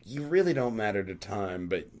 you really don't matter to time,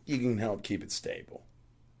 but you can help keep it stable.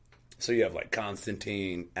 So you have like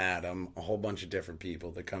Constantine, Adam, a whole bunch of different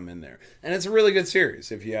people that come in there. And it's a really good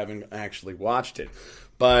series if you haven't actually watched it.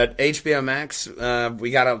 But HBO Max, we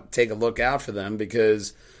got to take a look out for them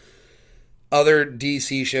because other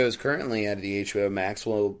DC shows currently at the HBO Max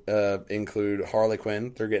will include Harley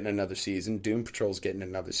Quinn. They're getting another season. Doom Patrol's getting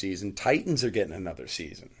another season. Titans are getting another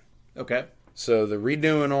season. Okay. So they're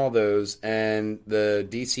redoing all those. And the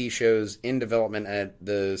DC shows in development at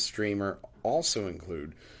the streamer also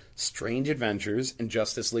include Strange Adventures and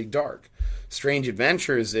Justice League Dark. Strange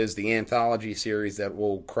Adventures is the anthology series that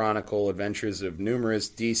will chronicle adventures of numerous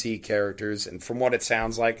DC characters, and from what it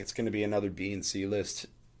sounds like, it's going to be another B and C list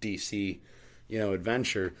DC,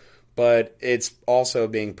 adventure. But it's also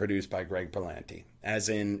being produced by Greg Berlanti, as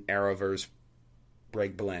in Arrowverse,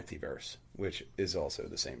 Greg Berlantiverse, which is also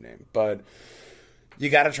the same name. But you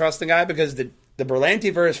got to trust the guy because the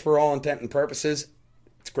Berlantiverse, for all intent and purposes,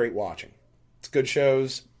 it's great watching. It's good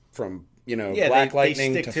shows. From Black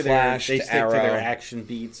Lightning to Flash to Arrow. They stick to their action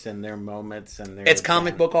beats and their moments and their. It's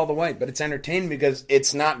comic book all the way, but it's entertaining because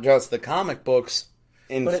it's not just the comic books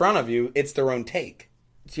in front of you; it's their own take.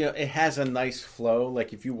 It has a nice flow.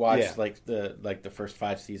 Like if you watch like the first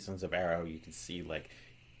 5 seasons of Arrow, you can see like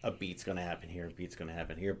a beat's going to happen here, a beat's going to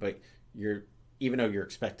happen here, but even though you're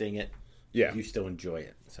expecting it, you still enjoy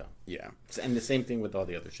it. So and the same thing with all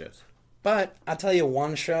the other shows. But I'll tell you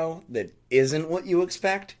one show that isn't what you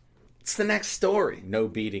expect. It's The Next Story. No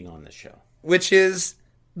beating on the show. Which is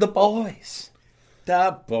The Boys.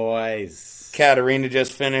 The Boys. Katarina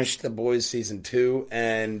just finished The Boys Season 2.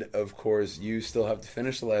 And, of course, you still have to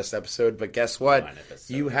finish the last episode. But guess what?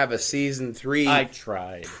 You have a Season 3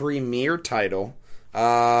 premiere title.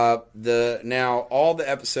 Now all the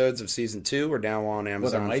episodes of Season 2 are now on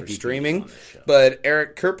Amazon for streaming. But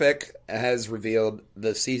Eric Kripke has revealed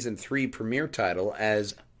the Season 3 premiere title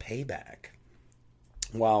as Payback,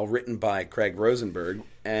 while written by Craig Rosenberg,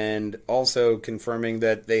 and also confirming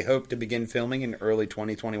that they hope to begin filming in early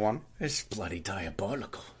 2021. It's bloody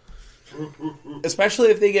diabolical.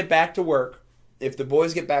 Especially if they get back to work. If the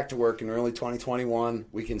boys get back to work in early 2021,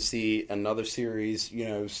 we can see another series,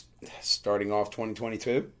 starting off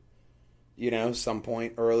 2022. Some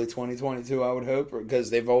point early 2022, I would hope, because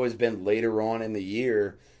they've always been later on in the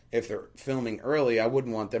year. If they're filming early, I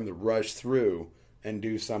wouldn't want them to rush through and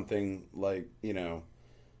do something like,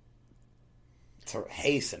 to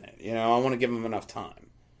hasten it. I want to give them enough time.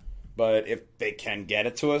 But if they can get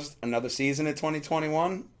it to us another season in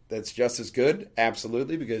 2021, that's just as good,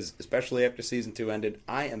 absolutely, because especially after Season 2 ended,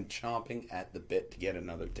 I am chomping at the bit to get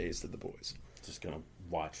another taste of The Boys. Just going to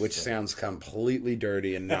watch. Which sounds completely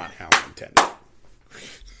dirty and not how I intended.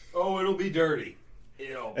 Oh, it'll be dirty.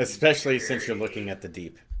 Especially since you're looking at the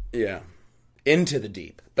deep. Yeah. Into the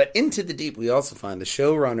Deep. But Into the Deep, we also find the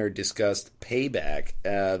showrunner discussed Payback,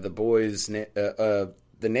 The Boys,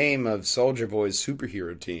 the name of Soldier Boy's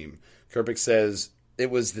superhero team. Kerpik says it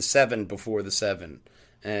was the 7 before the 7,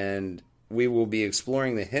 and we will be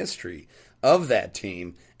exploring the history of that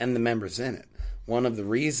team and the members in it. One of the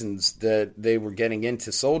reasons that they were getting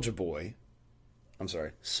into Soldier Boy, not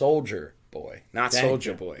Soldier Boy.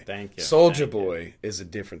 Thank you. Soldier Boy is a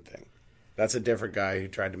different thing. That's a different guy who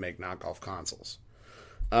tried to make knockoff consoles.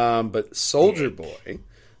 But Soldier Boy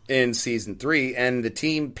in season 3 and the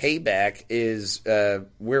team Payback is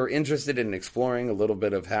we're interested in exploring a little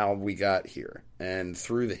bit of how we got here, and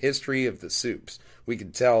through the history of the soups we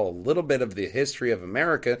could tell a little bit of the history of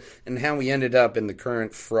America and how we ended up in the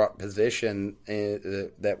current fraught position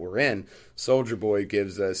that we're in. Soldier Boy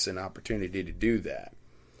gives us an opportunity to do that,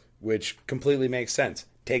 which completely makes sense.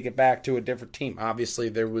 Take it back to a different team. Obviously,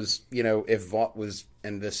 there was, if Vought was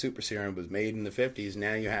and the Super Serum was made in the 50s,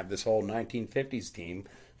 now you have this whole 1950s team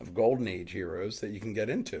of Golden Age heroes that you can get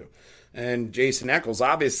into. And Jason Ackles,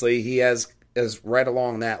 obviously, he is right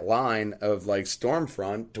along that line of like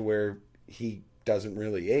Stormfront, to where he doesn't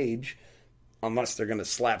really age unless they're going to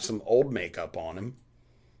slap some old makeup on him.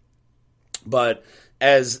 But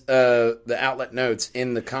as the outlet notes,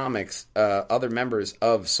 in the comics, other members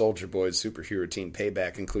of Soldier Boy's superhero team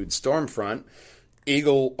Payback include Stormfront,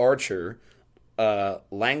 Eagle Archer,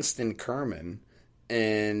 Langston Kerman,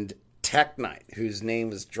 and Tech Knight, whose name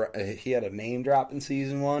was he had a name drop in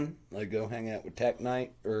season 1, like go hang out with Tech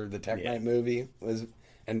Knight, or the Tech Knight movie was.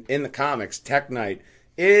 And in the comics, Tech Knight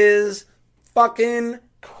is fucking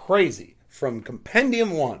crazy. From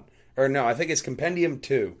Compendium 1, or no, I think it's Compendium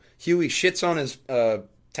 2. Huey shits on his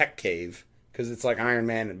tech cave because it's like Iron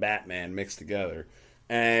Man and Batman mixed together,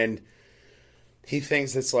 and he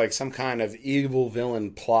thinks it's like some kind of evil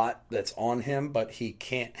villain plot that's on him, but he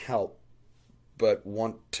can't help but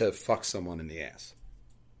want to fuck someone in the ass.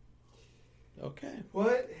 Okay.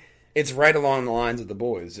 What? It's right along the lines of the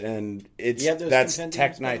boys, and that's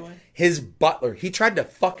Tech Knight. His butler, he tried to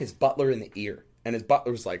fuck his butler in the ear, and his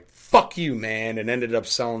butler was like, "Fuck you, man," and ended up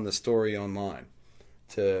selling the story online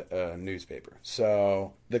to a newspaper.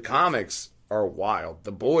 So the comics are wild.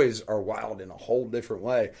 The boys are wild in a whole different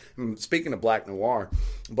way. Speaking of Black Noir,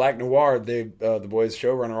 the boys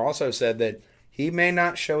showrunner also said that he may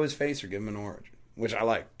not show his face or give him an origin, which I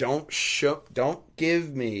like. Don't show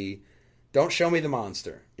me the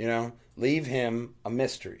monster. Leave him a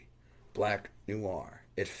mystery. Black Noir.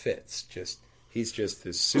 It fits. He's just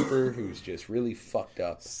this super who's just really fucked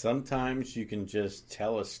up. Sometimes you can just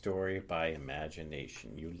tell a story by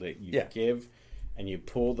imagination. You give, and you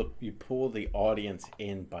pull the audience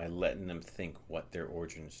in by letting them think what their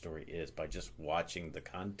origin story is by just watching the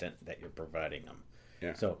content that you're providing them.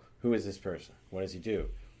 Yeah. So, who is this person? What does he do?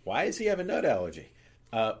 Why does he have a nut allergy?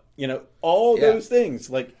 All those things.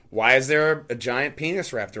 Like, why is there a giant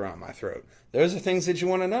penis wrapped around my throat? Those are things that you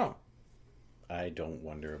want to know. I don't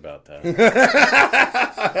wonder about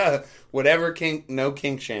that. Whatever no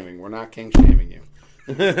kink shaming. We're not kink shaming you.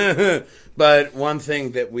 But one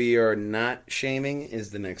thing that we are not shaming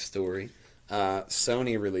is the next story.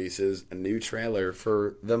 Sony releases a new trailer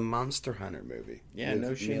for the Monster Hunter movie. Yeah,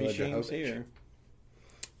 no shimmy shames here.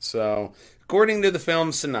 So, according to the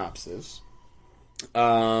film synopsis,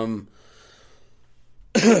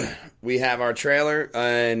 we have our trailer,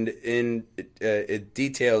 and it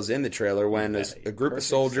details in the trailer when a group of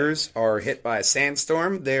soldiers are hit by a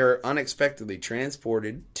sandstorm. They're unexpectedly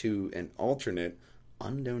transported to an alternate,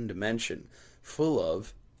 unknown dimension full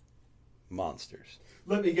of monsters.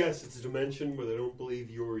 Let me guess, it's a dimension where they don't believe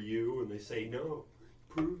you're you, and they say, no,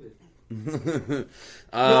 prove it. No,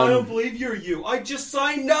 I don't believe you're you. I just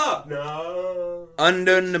signed up. No.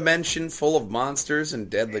 Unknown dimension full of monsters and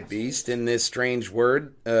deadly beasts. In this strange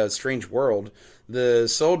world, the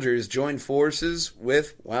soldiers join forces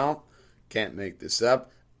with, can't make this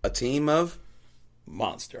up, a team of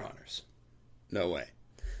monster hunters. No way.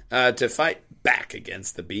 To fight back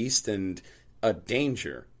against the beast and a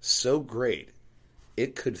danger so great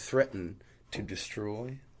it could threaten to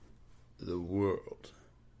destroy the world.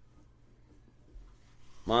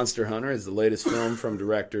 Monster Hunter is the latest film from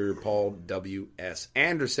director Paul W.S.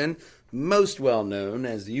 Anderson, most well known,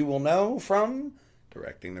 as you will know, from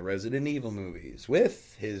directing the Resident Evil movies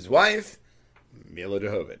with his wife, Mila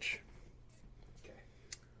Jovovich. Okay.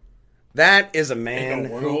 That is a man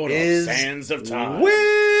who is sands of time.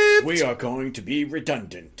 Whipped. We are going to be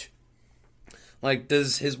redundant. Like,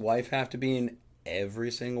 does his wife have to be in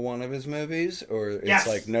every single one of his movies? Or it's yes.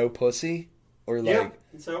 like no pussy? Or like... Yeah,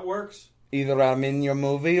 that's how it works. Either I'm in your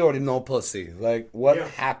movie or no pussy. Like, what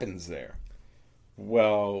happens there?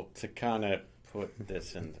 Well, to kind of put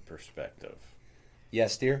this into perspective.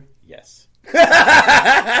 Yes, dear? Yes.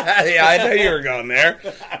 Yeah, I know you were going there.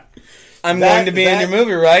 I'm going to be in your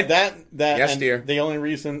movie, right? That Yes, and dear. The only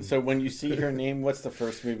reason, so when you see her name, what's the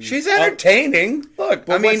first movie? She's entertaining. Look,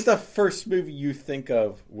 But I mean, what's the first movie you think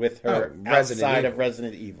of with her Resident outside Evil. of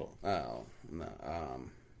Resident Evil? oh, no,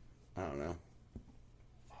 I don't know.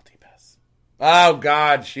 Multipass. Oh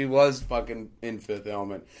God, she was fucking in Fifth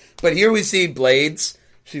Element. But here we see blades.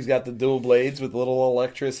 She's got the dual blades with little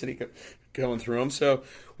electricity going through them. So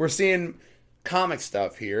we're seeing comic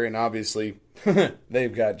stuff here, and obviously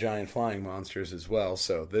they've got giant flying monsters as well.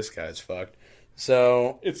 So this guy's fucked.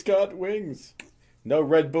 So It's got wings. No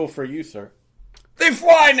Red Bull for you, sir. they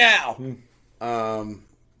fly now.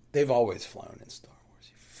 They've always flown in Star Wars.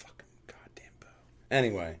 You fucking goddamn Poe.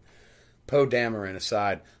 Anyway, Poe Dameron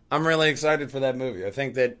aside, I'm really excited for that movie. I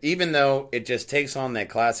think that even though it just takes on that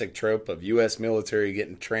classic trope of U.S. military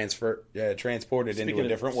getting transported into a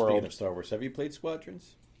different world. Speaking of Star Wars, have you played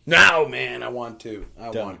Squadrons? No, man, I want to.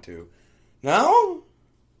 I Don't. want to. No?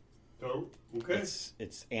 Don't? Okay.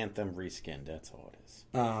 It's Anthem reskinned. That's all it is.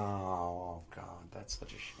 Oh, God, that's such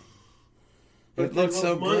a shame. But It they looks love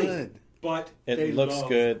so money. good. But It they looks love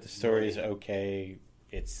good. The story is money. okay.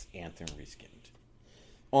 It's Anthem reskinned.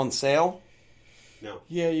 On sale? No.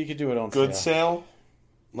 Yeah, you could do it on Good sale. sale?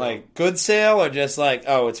 Like, good sale or just like,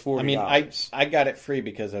 oh, it's $40? I mean, I got it free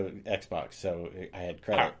because of Xbox, so I had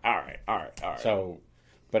credit. All right. So,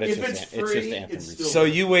 but it's If just it's it's free, just Anthem it's reskinned. still- So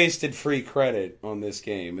you wasted free credit on this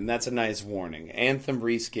game, and that's a nice warning. Anthem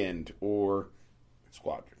reskinned or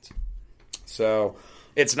Squadrons. So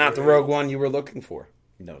it's not the Rogue One you were looking for.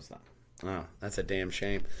 No, it's not. Oh, that's a damn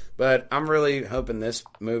shame. But I'm really hoping this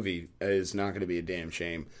movie is not going to be a damn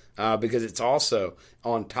shame because it's also,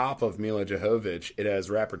 on top of Mila Jovovich, it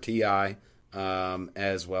has rapper T.I.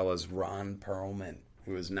 As well as Ron Perlman,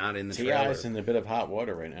 who is not in the trailer. T.I.'s in a bit of hot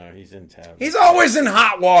water right now. He's in town. He's always in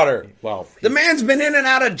hot water. Well, The man's been in and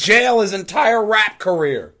out of jail his entire rap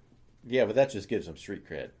career. yeah, but that just gives him street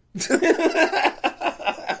cred.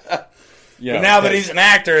 But now that he's an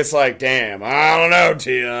actor, it's like, damn, I don't know,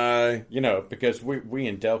 T.I. Because we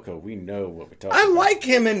in Delco, we know what we're talking I about. like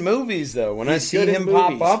him in movies, though. When I He's see good in him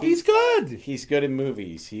pop movies. up, he's good. He's good in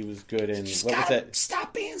movies. He was good in Just what was gotta that?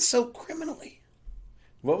 stop being so criminally.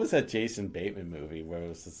 What was that Jason Bateman movie where it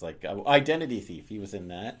was just like Identity Thief? He was in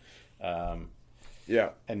that. Yeah.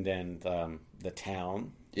 And then The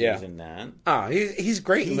Town. He Yeah. was in that. Ah, he's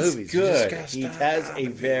great in He's movies. You just good. gotta He stop has robbing a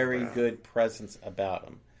people, very bro. good presence about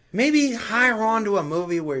him. Maybe hire on to a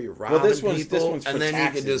movie where you're robbing Well, this one's people, for and then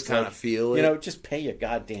taxes. you can just kind of Like, feel it. just pay your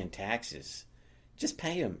goddamn taxes. Just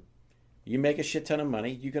pay them. You make a shit ton of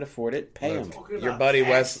money. You can afford it. Pay them. Talking Your about buddy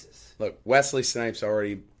taxes. Wesley Snipes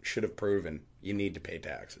already should have proven you need to pay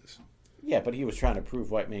taxes. Yeah, but he was trying to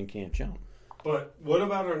prove white man can't jump. But what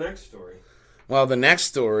about our next story? Well, the next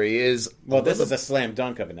story is This is a slam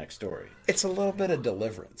dunk of a next story. it's a little bit of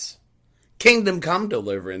Deliverance. Kingdom Come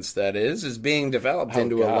Deliverance, that is being developed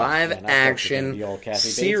into a God, live man, I thought you were action gonna be all Kathy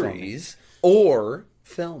Bates series or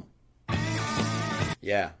film.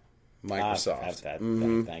 Yeah,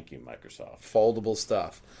 Microsoft. Thank you, Microsoft. Foldable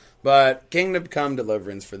stuff. But Kingdom Come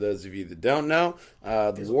Deliverance, for those of you that don't know,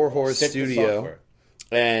 the Warhorse Stick to Studio software.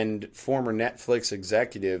 and former Netflix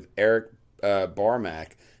executive Eric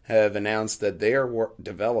Barmack have announced that they are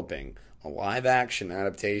developing a live-action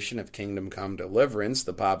adaptation of Kingdom Come Deliverance,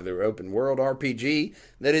 the popular open-world RPG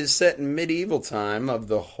that is set in medieval time of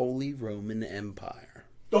the Holy Roman Empire.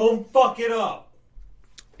 Don't fuck it up.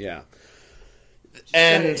 Yeah.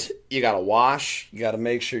 And you gotta wash, you gotta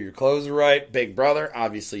make sure your clothes are right. Big Brother,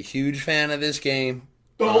 obviously huge fan of this game.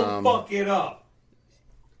 Don't fuck it up.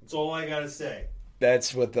 That's all I gotta say.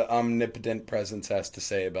 That's what the omnipotent presence has to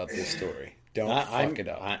say about this story. Don't fuck it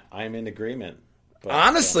up. I'm in agreement. But,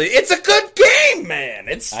 Honestly, it's a good game, man.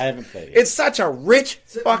 I haven't played it. It's such a rich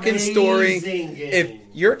an fucking story. amazing game. If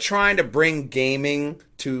you're trying to bring gaming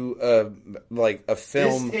to a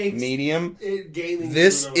film This takes medium, gaming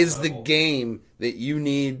this to another is the level. game that you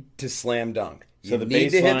need to slam dunk. So You the need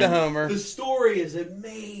to hit the baseline- homer, The story is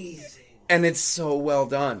amazing. and it's so well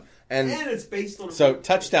done. And And it's based on a So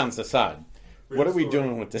touchdowns aside, what are we story.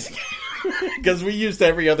 doing with this game? Because we used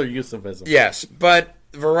every other euphemism. yes, but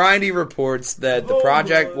Variety reports that the Oh,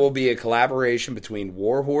 project boy. will be a collaboration between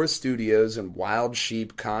Warhorse Studios and Wild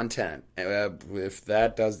Sheep Content. If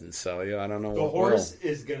that doesn't sell you, I don't know The what horse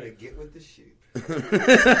is gonna get with the sheep. will.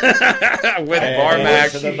 With Hey,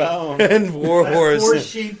 Barmack to the bone. and That Warhorse. poor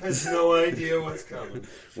sheep has no idea what's coming.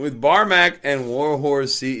 With Barmack and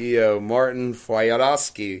Warhorse CEO Martin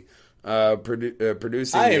Fyodorsky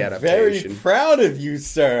producing I the am adaptation. very proud of you,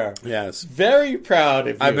 sir. Yes. Very proud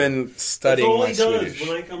of you. I've been That's studying all my he does Swedish.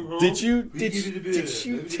 when I come home. Did you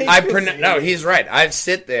take No, he's right. I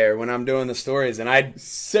sit there when I'm doing the stories, and I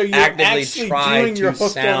So you're actively actually try doing your to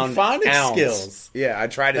hooked on sound phonics sounds. skills. Yeah, I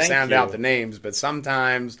try to Thank sound you. out the names, but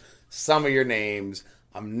sometimes some of your names,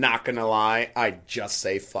 I'm not gonna lie, I just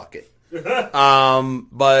say fuck it.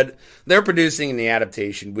 But they're producing the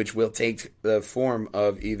adaptation, which will take the form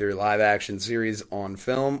of either live action series on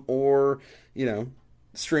film or,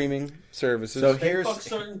 streaming services. So They here's fuck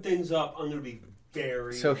certain things up. I'm going to be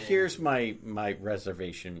very. So angry. here's my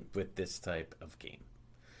reservation with this type of game.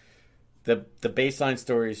 The baseline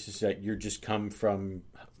story is just that you just come from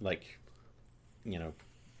what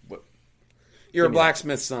You're a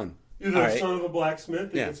blacksmith's son. You're the All right. son of a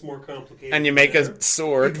blacksmith. It Yeah. gets more complicated. And you make there. a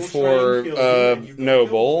sword People for try and kill you, and you go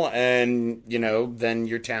noble, and then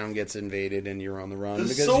your town gets invaded, and you're on the run The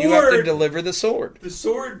because you have to sword! deliver the sword. The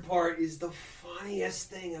sword part is the funniest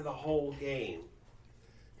thing of the whole game.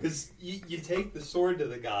 Because you take the sword to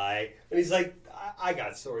the guy, and he's like, I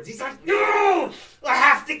got swords. He's like, no! I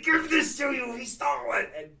have to give this to you. He stole it.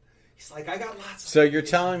 And he's like, I got lots of So it. you're It's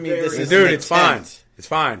telling me this very- is Dude, an it's fine. attempt. It's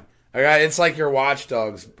fine. Okay, it's like your Watch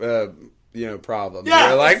Dogs, problem. Yeah,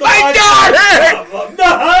 You're like, it's the my daughter!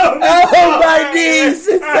 No! Oh, my knees!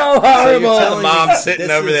 It's so horrible. telling The me mom's sitting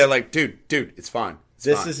this over is- there like, dude, it's fine. It's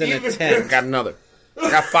This fine. is an Even- I attempt. got another. I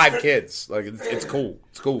got 5 kids. Like, it's cool.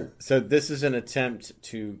 It's cool. So this is an attempt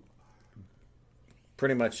to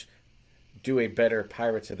pretty much do a better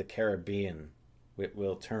Pirates of the Caribbean with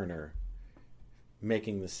Will Turner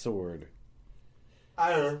making the sword.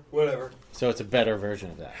 I don't know. Whatever. So it's a better version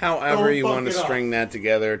of that. However Don't you fuck want to it up. string that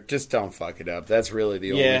together, just don't fuck it up. That's really the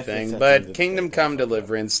Yeah, only thing. it's But something Kingdom that- Come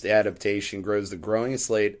Deliverance, the adaptation, grows the growing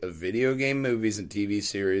slate of video game movies and TV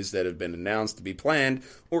series that have been announced to be planned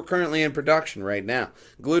or currently in production right now,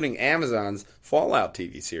 including Amazon's Fallout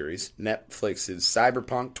TV series, Netflix's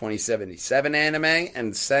Cyberpunk 2077 anime,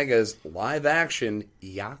 and Sega's live-action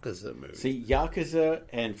Yakuza movie. See, Yakuza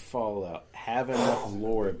and Fallout have enough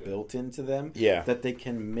lore built into them Yeah. that they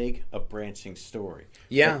can make a branching story.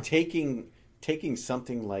 Yeah. But taking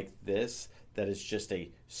something like this that is just a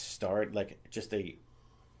start, like just a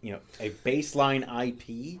baseline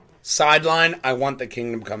IP. Sideline, I want the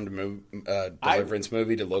Kingdom Come Deliverance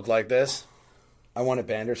movie to look like this. I want a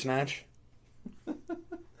Bandersnatch.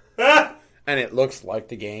 And it looks like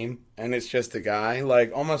the game. And it's just a guy.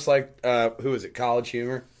 Like, almost like, who is it? College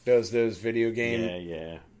Humor does those video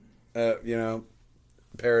game, Yeah.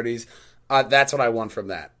 parodies. That's what I want from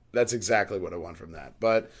that. That's exactly what I want from that.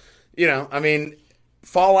 But,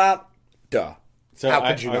 Fallout, duh. So How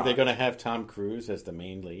could you are not? they going to have Tom Cruise as the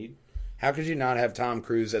main lead? How could you not have Tom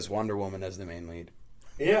Cruise as Wonder Woman as the main lead?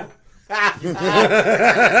 Yeah. You know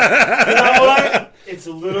what? It's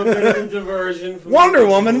a little bit of a diversion from Wonder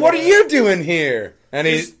Woman, what are you doing here? And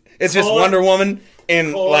it's just call it- Wonder Woman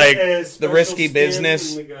in call like it a the special risky stamp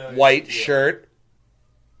business in the- white yeah. shirt.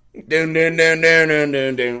 Dun, dun, dun, dun, dun,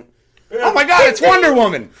 dun, dun. Oh my God, it's Wonder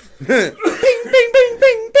Woman! Bing, bing, bing,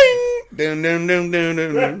 bing, bing. Dun, dun, dun, dun,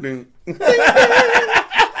 dun, dun, dun.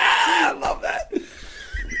 I love that.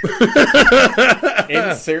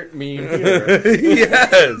 Insert meme here.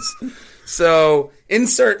 Yes. So,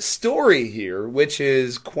 insert story here, which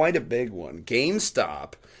is quite a big one.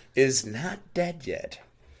 GameStop is not dead yet.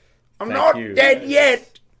 I'm Thank not you. dead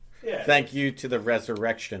yet. Yeah. Thank you to the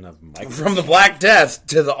resurrection of Mike. From the Black Death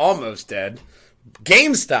to the almost dead,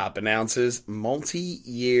 GameStop announces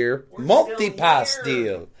multi-year, multi-pass still here.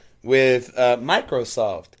 deal with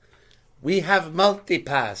Microsoft. We have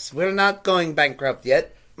multi-pass. We're not going bankrupt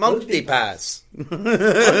yet. Multi-pass.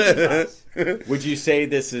 Would you say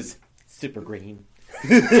this is super green?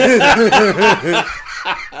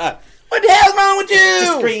 What the hell's wrong with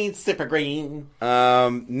you? Green, super green.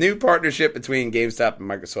 New partnership between GameStop and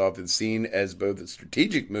Microsoft is seen as both a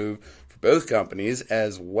strategic move for both companies,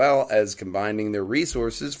 as well as combining their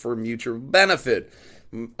resources for mutual benefit.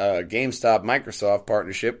 GameStop-Microsoft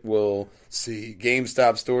partnership will see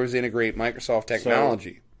GameStop stores integrate Microsoft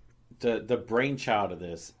technology. The brainchild of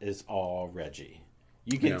this is all Reggie.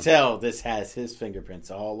 You can tell this has his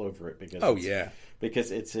fingerprints all over it because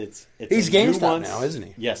because it's He's a GameStop nuance. now, isn't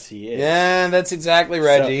he? Yes, he is. Yeah, that's exactly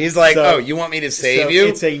Reggie. So- He's like, so- oh, you want me to save So you?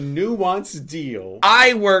 It's a nuanced deal.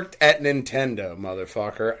 I worked at Nintendo,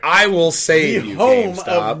 motherfucker. I will save The you, home GameStop.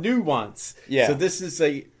 of nuance. Yeah. So this is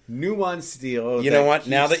a nuanced deal. You know what?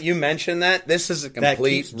 Now that you mention that, this is a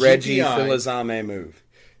complete keeps Reggie GPI Filizame move.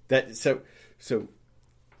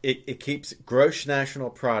 it keeps gross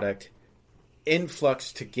national product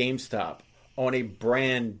influx to GameStop on a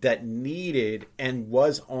brand that needed and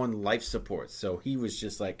was on life support. So he was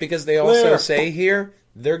just like, Because they also "Where?" say here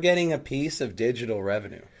they're getting a piece of digital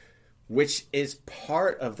revenue. which is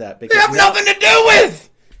part of that. They Because have nothing to do with!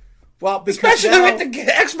 well, because Especially now- with the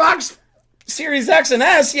Xbox Series X and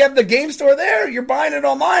S, you have the game store there. You're buying it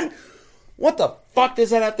online. What the fuck does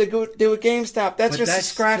that have to do with GameStop? That's just a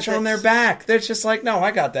scratch on their back. They're just like, no,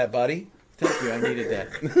 I got that, buddy. Thank you, I needed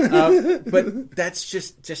that. But that's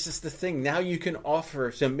just the thing. Now you can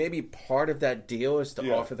offer. So maybe part of that deal is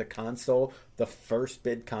to offer the console, the first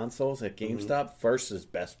bid consoles at GameStop versus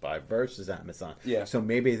Best Buy versus Amazon. Yeah. So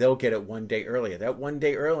maybe they'll get it one day earlier. That one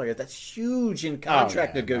day earlier, that's huge in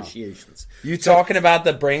contract yeah, no. negotiations. You talking about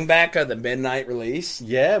the bring back of the midnight release?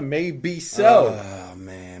 Yeah, maybe so. Oh,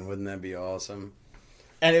 man, wouldn't that be awesome?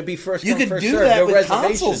 And it'd be first You come, could first do served, that no with reservations.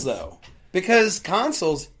 consoles, though. Because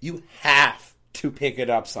consoles, you have to pick it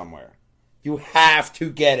up somewhere. You have to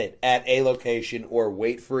get it at a location or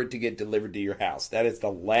wait for it to get delivered to your house. That is the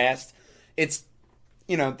last, it's,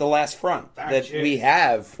 the last front that we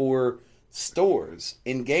have for stores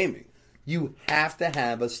in gaming. You have to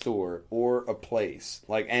have a store or a place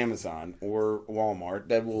like Amazon or Walmart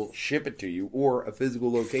that will ship it to you, or a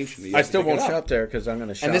physical location. That you I have to still pick won't it up. shop there because I'm going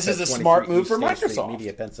to shop this at is a 23 smart move East for State Street Microsoft.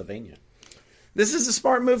 Media, Pennsylvania. This is a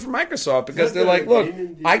smart move for Microsoft because Is they're that like, the look,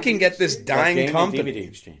 game and I can get DVD this exchange? dying Game and company. DVD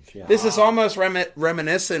exchange, yeah. This is almost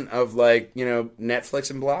reminiscent of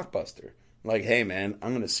Netflix and Blockbuster. Like, hey man,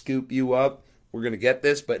 I'm going to scoop you up. We're going to get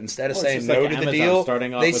this, but instead of Well, it's saying just no like to the Amazon deal,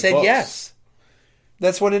 starting off they with said books. yes.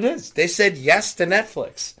 That's what it is. They said yes to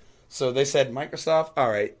Netflix. So they said, Microsoft, all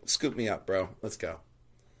right, scoop me up, bro. Let's go.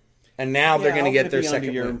 And now they're going to get their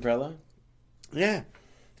second your win. umbrella. Yeah.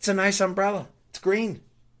 It's a nice umbrella. It's green.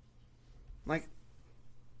 Like,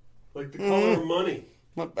 Like the color of money.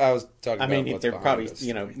 what I was talking I about. mean, what's they're behind probably, us.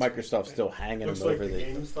 Microsoft's still hanging Looks them like over the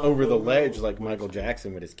GameStop over the logo. ledge like Michael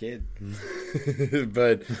Jackson with his kid.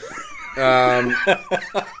 But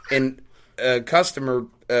and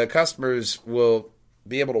customers will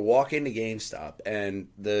be able to walk into GameStop, and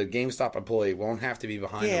the GameStop employee won't have to be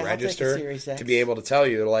behind Yeah, the I'll take a register Series X. to be able to tell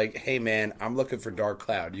you, like, hey man, I'm looking for Dark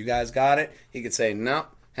Cloud. You guys got it? He could say, no,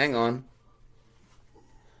 hang on.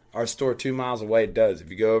 Our store 2 miles away does. If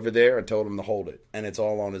you go over there, I told him to hold it, and it's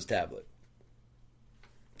all on his tablet.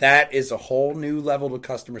 That is a whole new level of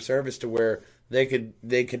customer service to where they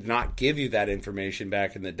could not give you that information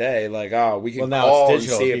back in the day. Like, oh, we can Well, now call it's and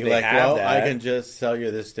digital. see if You're they like, have well, that. I can just sell you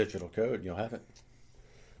this digital code and you'll have it.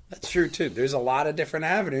 That's true too. There's a lot of different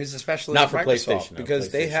avenues, especially Not with for Microsoft, PlayStation, no. because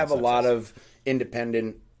they PlayStation's have a not lot just- of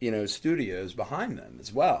independent, studios behind them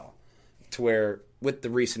as well. To where with the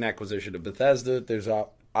recent acquisition of Bethesda, there's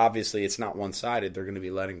obviously it's not one sided. They're going to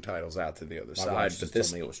be letting titles out to the other My side, wife but just this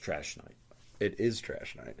told me it was trash night. it is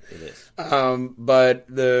trash night. It is. But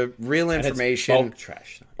the real And it's information bulk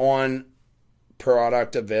trash night. on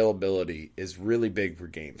product availability is really big for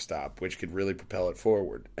GameStop, which could really propel it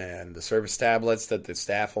forward. And the service tablets that the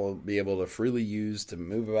staff will be able to freely use to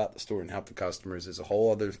move about the store and help the customers is a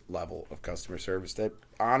whole other level of customer service that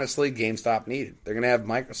honestly GameStop needed. They're going to have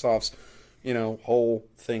Microsoft's, whole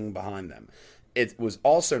thing behind them. It was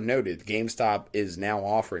also noted GameStop is now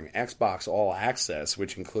offering Xbox All Access,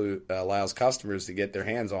 which allows customers to get their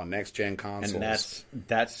hands on next-gen consoles. And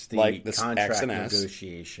that's the like the contract X and S.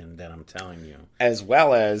 negotiation that I'm telling you. as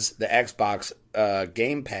well as the Xbox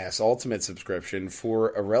Game Pass Ultimate subscription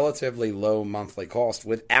for a relatively low monthly cost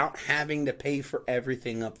without having to pay for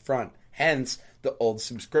everything up front. Hence, the old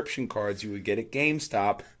subscription cards you would get at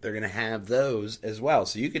GameStop, they're going to have those as well.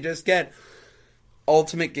 So you could just get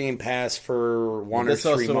Ultimate Game Pass for one or This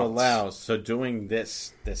 3 also months. allows, so doing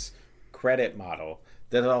this credit model,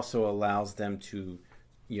 that also allows them to,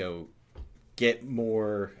 get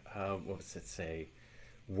more,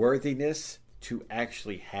 worthiness to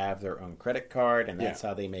actually have their own credit card, and that's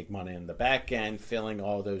how they make money in the back end, filling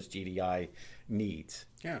all those GDI needs.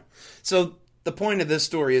 Yeah. So the point of this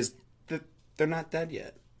story is that they're not dead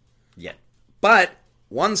yet. Yeah. But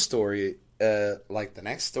one story, like the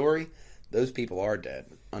next story, those people are dead,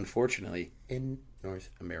 unfortunately, in North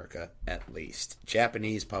America at least.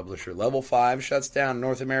 Japanese publisher Level 5 shuts down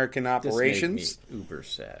North American operations. This made me uber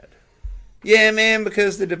sad. Yeah, man,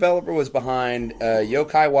 because the developer was behind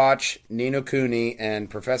Yokai Watch, Ni no Kuni, and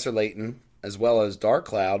Professor Layton, as well as Dark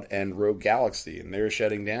Cloud and Rogue Galaxy, and they're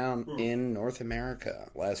shutting down in North America.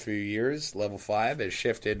 Last few years, Level 5 has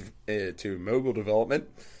shifted to mobile development,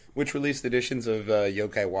 which released editions of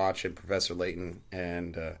Yokai Watch and Professor Layton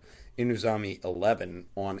and Inuzami 11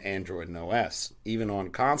 on Android and OS. Even on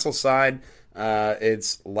console side,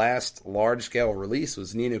 its last large-scale release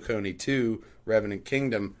was Ni no Kuni 2 Revenant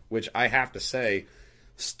Kingdom, which I have to say,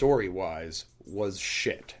 story-wise, was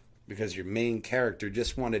shit because your main character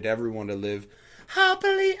just wanted everyone to live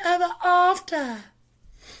happily ever after.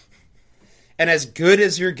 And as good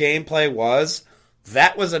as your gameplay was,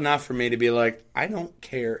 that was enough for me to be like, I don't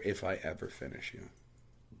care if I ever finish you.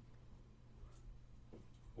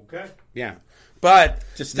 Okay. Yeah. But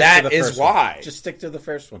Just stick to that the is first one. why. Just stick to the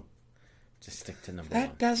first one. Just stick to number That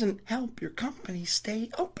one. doesn't help your company stay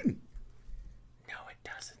open. No, it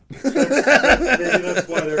doesn't. Maybe that's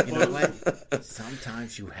why they're You know closed. what?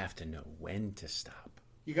 Sometimes you have to know when to stop.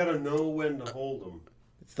 You got to know when to hold them.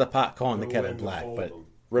 It's the pot calling the Know kettle when to black, hold but 'em.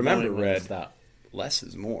 Remember, knowing when to Red, stop. less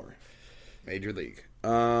is more. Major League.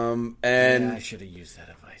 And And I should have used that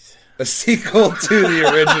advice. a sequel to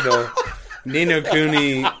the original Ni no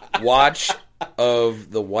Kuni Watch of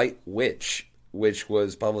the White Witch, which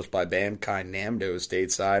was published by Bandai Namco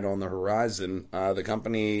stateside on the horizon. The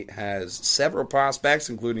company has several prospects,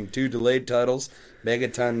 including 2 delayed titles,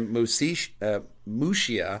 Megaton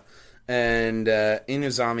Mushia and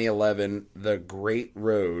Inuzami 11, The Great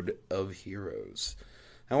Road of Heroes.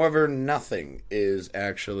 However, nothing is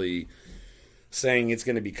actually saying it's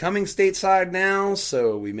going to be coming stateside now,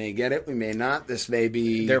 so we may get it, we may not. This may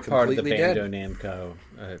be They're part of the completely dead.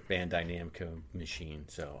 Bandai Namco machine,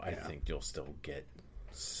 so I think you'll still get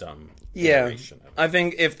some Yeah, iteration of it. I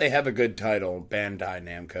think if they have a good title, Bandai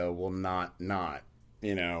Namco will not,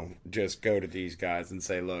 just go to these guys and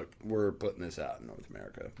say, look, we're putting this out in North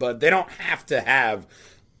America. But they don't have to have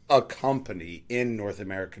a company in North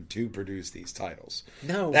America to produce these titles.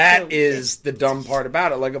 No, That no, is the dumb part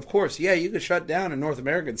about it. Like, of course, yeah, you could shut down in North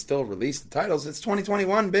America and still release the titles. It's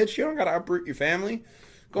 2021, bitch. You don't got to uproot your family.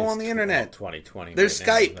 Go on the internet. 2020. There's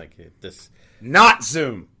right Skype. now. Like this. Not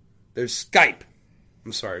Zoom. There's Skype.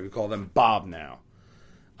 I'm sorry, we call them Bob now.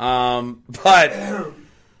 But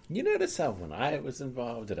You notice how when I was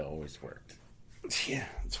involved, it always worked. yeah,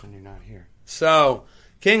 that's when you're not here. So,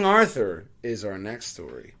 King Arthur is our next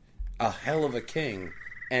story. A hell of a king,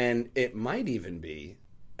 and it might even be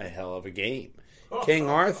a hell of a game. King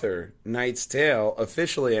Arthur: Knight's Tale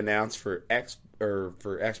officially announced for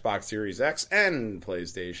Xbox Series X and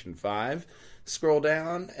PlayStation 5. Scroll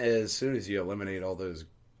down as soon as you eliminate all those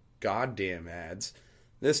goddamn ads.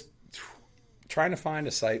 This trying to find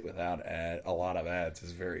a site without a lot of ads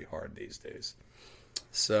is very hard these days.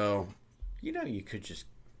 So, You know, you could just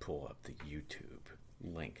pull up the YouTube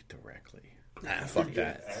link directly. fuck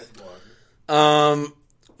that.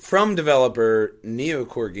 From developer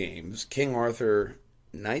Neocore Games, King Arthur: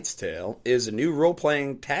 Knight's Tale is a new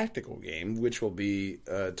role-playing tactical game which will be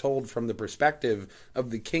told from the perspective of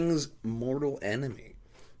the king's mortal enemy.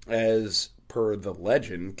 As per the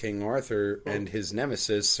legend, King Arthur and his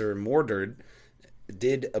nemesis Sir Mordred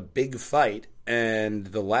did a big fight, and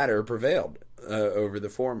the latter prevailed over the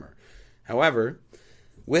former. However,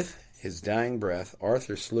 with his dying breath,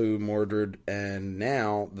 Arthur slew Mordred, and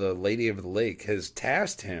now the Lady of the Lake has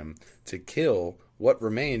tasked him to kill what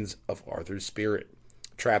remains of Arthur's spirit.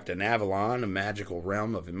 Trapped in Avalon, a magical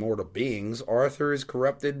realm of immortal beings, Arthur has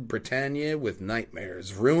corrupted Britannia with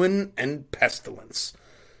nightmares, ruin, and pestilence.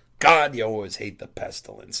 God, you always hate the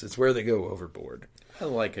pestilence. It's where they go overboard. I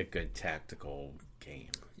like a good tactical game.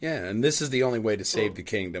 Yeah, and this is the only way to save the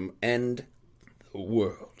kingdom and the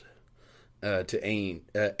world. To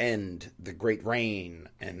end the great reign,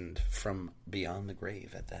 and from beyond the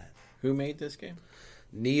grave at that. Who made this game?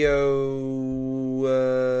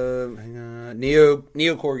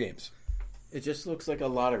 Neocore Games. It just looks like a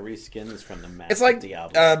lot of reskins from the map. It's like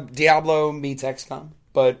Diablo. Diablo meets XCOM,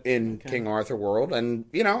 but in King Arthur world, and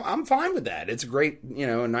I'm fine with that. It's a great,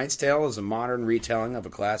 A Knight's Tale is a modern retelling of a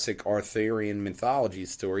classic Arthurian mythology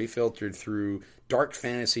story filtered through dark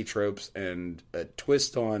fantasy tropes and a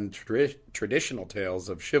twist on traditional tales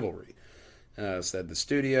of chivalry, said the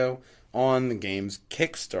studio on the game's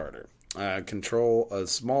Kickstarter. Control a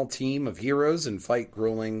small team of heroes and fight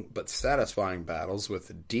grueling but satisfying battles with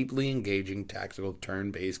a deeply engaging tactical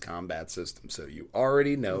turn-based combat system. So you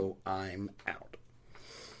already know I'm out.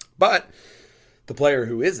 But the player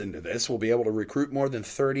who is into this will be able to recruit more than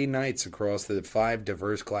 30 knights across the 5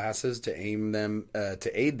 diverse classes to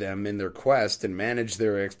aid them in their quest and manage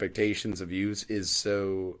their expectations of use is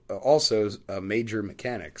also a major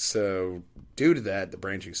mechanic. So due to that, the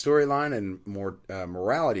branching storyline and more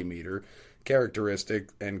morality meter characters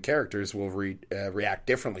will react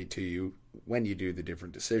differently to you when you do the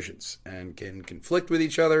different decisions and can conflict with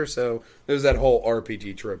each other. So there's that whole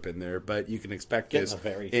RPG trope in there, but you can expect this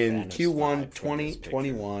in Q1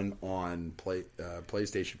 2021 on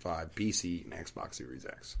PlayStation 5, PC, and Xbox Series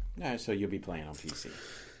X. No, so you'll be playing on PC.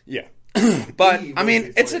 Yeah. But, I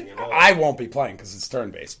mean, I won't be playing because it's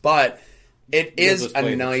turn-based, but It You'll is just play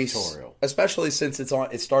a the nice, tutorial. especially since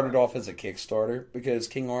it started off as a Kickstarter, because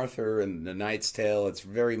King Arthur and the Knight's Tale, it's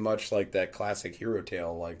very much like that classic hero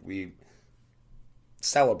tale like we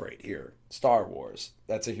celebrate here. Star Wars,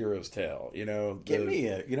 that's a hero's tale, you know.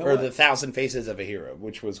 Or The Thousand Faces of a Hero,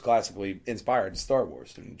 which was classically inspired in Star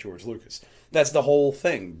Wars from George Lucas. That's the whole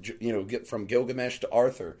thing, you know, get from Gilgamesh to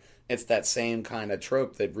Arthur. It's that same kind of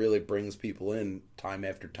trope that really brings people in time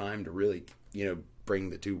after time to really, you know, bring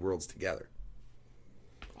the two worlds together.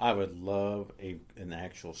 I would love an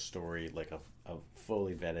actual story, like a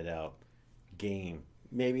fully vetted out game,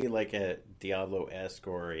 maybe like a Diablo-esque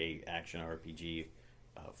or a action RPG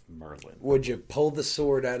of Merlin. Would you pull the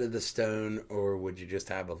sword out of the stone, or would you just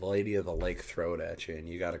have a Lady of the Lake throw it at you, and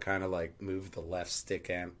you got to kind of like move the left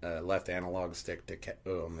analog stick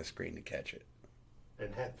on the screen to catch it?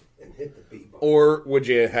 And hit the B button. Or would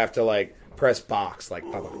you have to like press box like?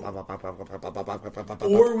 Or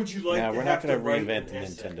would you like? Now to we're have not going to write reinvent the an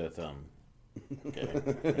essay? Nintendo thumb.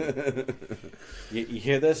 Okay. You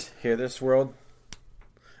hear this? Hear this, world?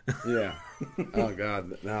 Yeah. Oh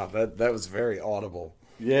God, no, that was very audible.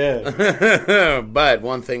 Yeah. But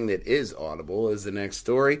one thing that is audible is the next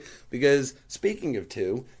story, because speaking of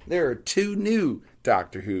two, there are two new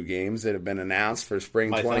Doctor Who games that have been announced for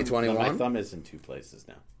spring 2021. My thumb is in two places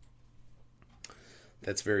now.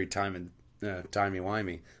 That's very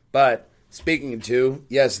timey-wimey. But speaking of two,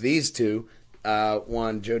 yes, these two,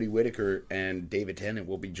 one, Jodie Whittaker and David Tennant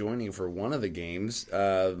will be joining for one of the games.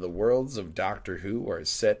 The worlds of Doctor Who are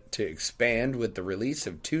set to expand with the release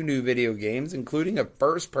of two new video games, including a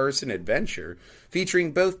first-person adventure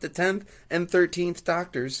featuring both the 10th and 13th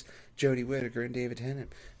Doctors, Jodie Whittaker and David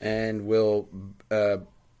Tennant. And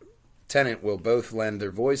Tennant will both lend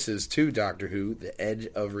their voices to Doctor Who, The Edge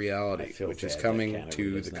of Reality, which is coming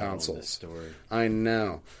to the consoles. I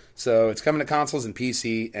know. So it's coming to consoles and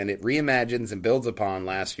PC, and it reimagines and builds upon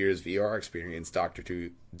last year's VR experience, Doctor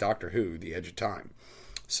Who, The Edge of Time.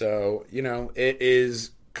 So, you know, it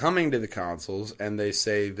is coming to the consoles, and they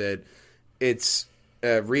say that it's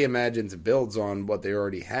reimagines and builds on what they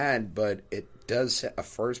already had, but it does set a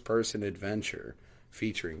first-person adventure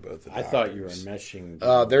featuring both the Doctors. I thought you were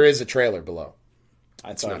meshing. There is a trailer below.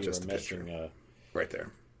 I It's thought not you just were a picture. meshing. Right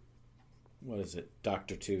there. What is it?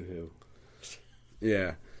 Doctor Who.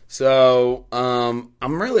 Yeah. So,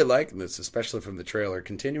 I'm really liking this, especially from the trailer.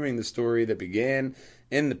 Continuing the story that began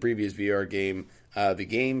in the previous VR game, the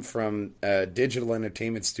game from digital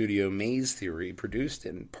entertainment studio Maze Theory, produced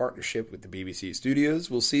in partnership with the BBC Studios,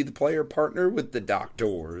 will see the player partner with the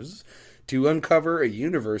Doctors to uncover a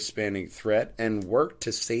universe-spanning threat and work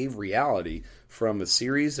to save reality from a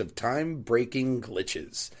series of time-breaking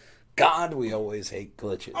glitches. God, we always hate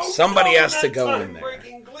glitches. Somebody has to go in there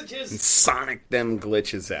Glitches. and sonic them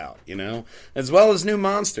glitches out, you know? As well as new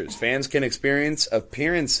monsters. Fans can experience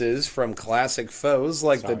appearances from classic foes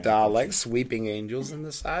like the Daleks, Weeping Angels, and the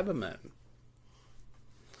Cybermen.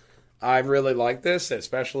 I really like this,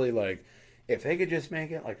 especially like if they could just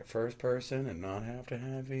make it like a first person and not have to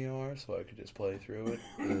have VR so I could just play through it,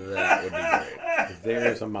 that would be great.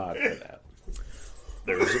 There's a mod for that.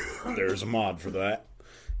 There's a mod for that.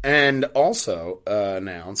 And also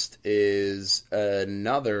announced is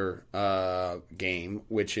another game,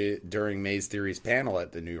 which during Maze Theory's panel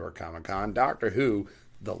at the New York Comic Con, Doctor Who,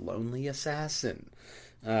 The Lonely Assassin,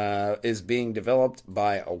 is being developed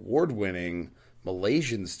by award-winning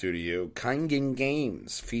Malaysian studio Kinging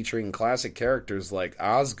Games, featuring classic characters like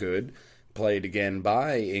Osgood, played again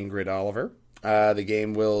by Ingrid Oliver. The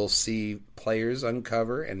game will see players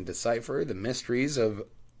uncover and decipher the mysteries of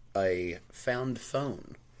a found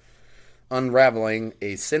phone, unraveling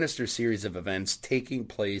a sinister series of events taking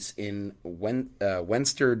place in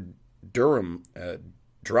Western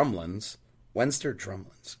Drumlands. Western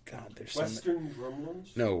Drumlands. God, there's so Western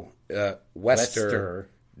Drumlands? No, Wester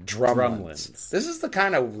Drumlands. This is the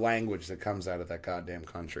kind of language that comes out of that goddamn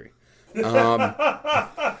country.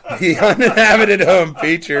 The uninhabited home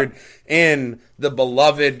featured in the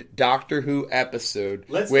beloved Doctor Who episode,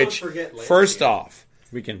 Let's which, not forget first off,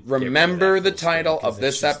 We can remember get rid the of that full title screen, of 'cause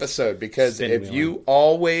this it's just episode, because spinning if me you on.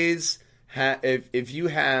 always if you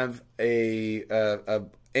have a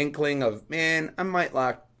inkling of, man, I might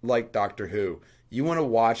like Doctor Who, you want to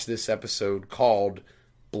watch this episode called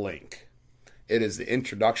Blink. It is the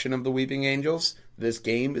introduction of the Weeping Angels. This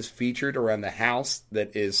game is featured around the house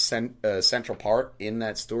that is central part in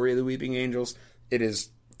that story of the Weeping Angels. It is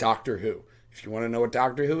Doctor Who. If you want to know what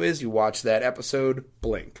Doctor Who is, you watch that episode,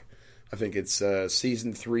 Blink. I think it's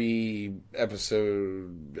season 3,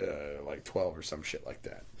 episode like 12 or some shit like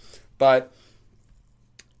that. But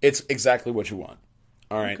it's exactly what you want.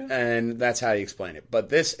 All right, and that's how you explain it. But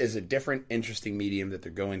this is a different, interesting medium that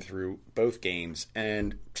they're going through both games,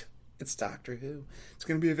 and it's Doctor Who. It's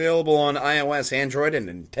going to be available on iOS, Android, and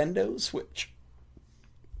Nintendo Switch.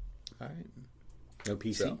 All right. No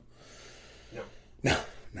PC? So, no,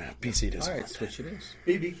 PC doesn't. All right, want Switch it is.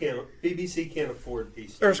 BBC can't afford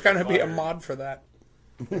PC. There's going to be a Fired- mod for that.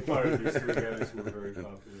 fired these three guys who were very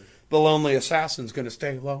popular. The Lonely Assassin's going to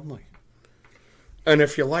stay lonely. And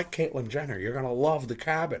if you like Caitlyn Jenner, you're going to love The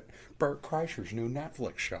Cabin, Bert Kreischer's new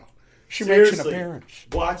Netflix show. She makes an Seriously, appearance.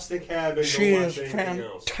 Watch The Cabin. She don't is watch anything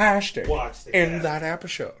else. fantastic Watch The in Cabin. that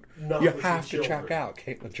episode. Not You with have to your check children. out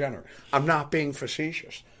Caitlyn Jenner. I'm not being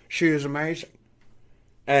facetious. She is amazing.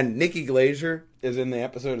 And Nikki Glazer is in the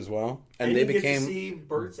episode as well. And they you get to became see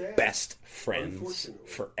Bert's ass. best friends Unfortunately.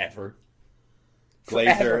 forever.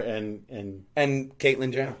 Glazer Forever. and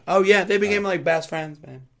Caitlyn Jenner. Oh, yeah, they became like best friends,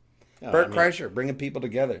 man. Bert I mean, Kreischer, bringing people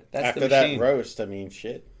together. That's after the that machine. roast, I mean,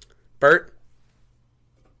 shit. Bert,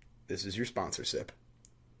 this is your sponsor sip.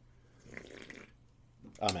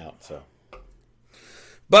 I'm out, so.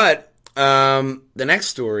 But the next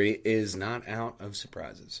story is not out of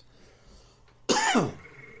surprises.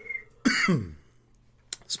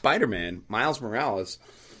 Spider-Man, Miles Morales,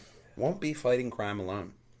 won't be fighting crime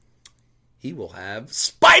alone. He will have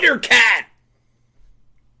Spider-Cat!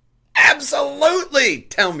 Absolutely!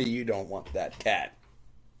 Tell me you don't want that cat.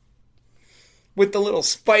 With the little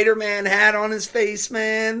Spider-Man hat on his face,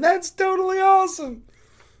 man. That's totally awesome.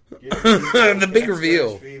 The big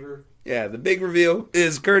reveal. Yeah, the big reveal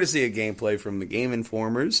is courtesy of gameplay from the Game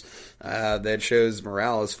Informers that shows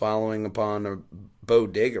Morales following upon a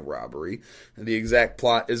bodega robbery. The exact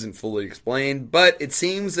plot isn't fully explained, but it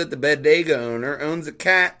seems that the bodega owner owns a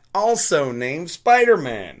cat also named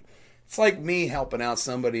Spider-Man. It's like me helping out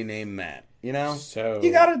somebody named Matt, you know? So-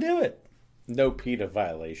 you gotta do it. No PETA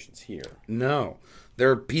violations here. No,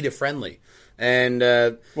 they're PETA-friendly. And,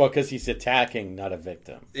 Well, because he's attacking, not a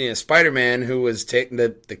victim. yeah, Spider-Man, who was taking the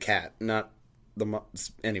cat, not the...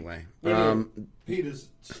 Anyway. Pete is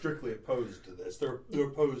strictly opposed to this. They're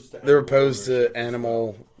opposed to. They're animal opposed to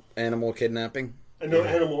ownership. animal kidnapping. And no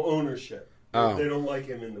animal ownership. Oh. They don't like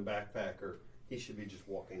him in the backpack, or he should be just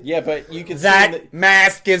walking. Yeah, but you can see That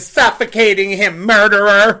mask is suffocating him,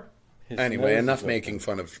 murderer! his Anyway, nose enough is making open.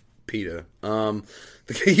 fun of PETA.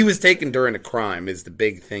 He was taken during a crime is the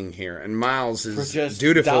big thing here. And Miles For is just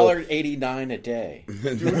dutiful. $1.89 a day.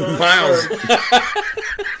 Miles...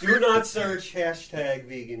 Do not search hashtag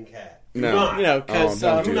vegan cat. Do No. not. You know, Oh, because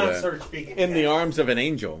don't Do do not that. search vegan in cat. the arms of an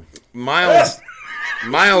angel.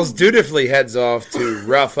 Miles dutifully heads off to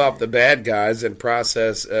rough up the bad guys and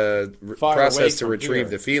process away to from retrieve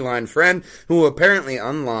here. the feline friend, who apparently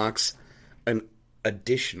unlocks an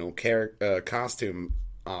additional costume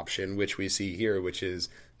option, which we see here, which is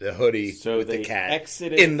the hoodie So with they the cat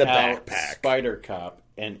exited in the out backpack. Spider Cop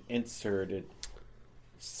and inserted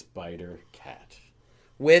Spider Cat.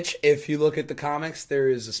 Which, if you look at the comics, there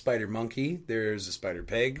is a spider monkey, there's a spider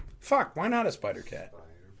pig. Fuck, why not a spider cat?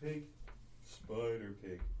 Spider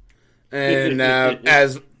pig. And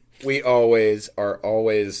as we are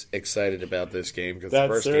always excited about this game because the That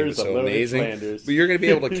first game serves is so Olympic amazing. Flanders. But you're going to be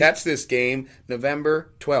able to catch this game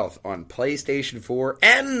November 12th on PlayStation 4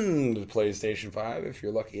 and PlayStation 5 if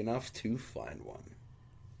you're lucky enough to find one.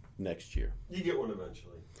 Next year. You get one eventually.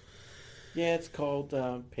 Yeah, it's called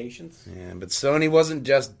Patience. Yeah, but Sony wasn't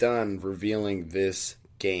just done revealing this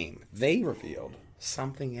game. They revealed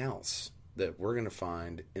something else that we're going to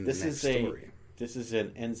find in This the next is story. This is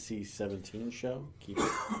an NC-17 show. Keep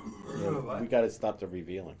it. We got to stop the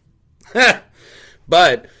revealing.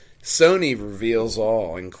 But Sony reveals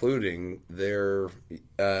all, including their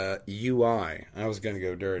UI. I was going to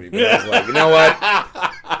go dirty, but I was like, you know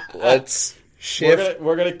what? Let's shift.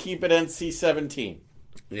 We're gonna keep it NC-17.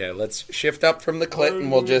 Yeah, let's shift up from the clit, and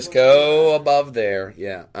we'll just go above there.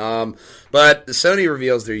 Yeah. But Sony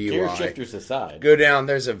reveals their UI. Gear shifters aside. Go down.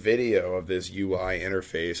 There's a video of this UI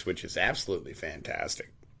interface, which is absolutely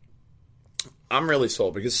fantastic. I'm really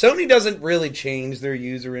sold because Sony doesn't really change their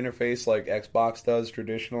user interface like Xbox does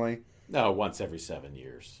traditionally. No, once every 7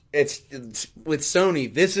 years. It's with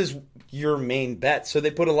Sony, this is your main bet. So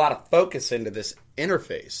they put a lot of focus into this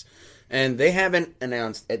interface. And they haven't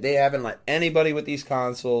let anybody with these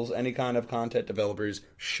consoles, any kind of content developers,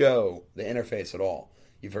 show the interface at all.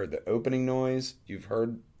 You've heard the opening noise, you've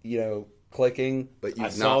heard, clicking, but I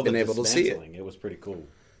you've saw not been the able to see it. dismantling. It was pretty cool.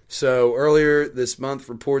 So earlier this month,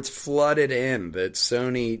 reports flooded in that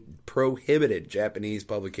Sony prohibited Japanese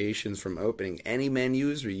publications from opening any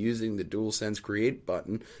menus or using the DualSense Create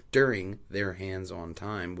button during their hands-on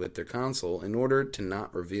time with their console in order to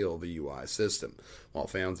not reveal the UI system. While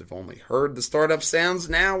fans have only heard the startup sounds,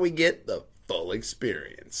 now we get the full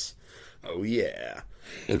experience. Oh yeah.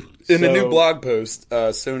 In a new blog post,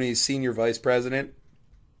 Sony's senior vice president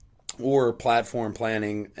or platform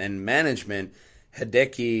planning and management,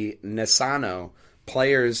 Hideki Nisano,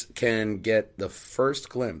 players can get the first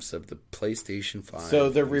glimpse of the PlayStation 5. So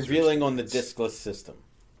they're revealing on the diskless system.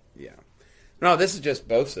 Yeah. No, this is just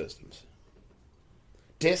both systems.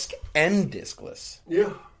 Disc and diskless.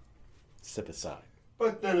 Yeah. Step aside.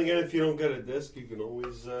 But then again, if you don't get a disc, you can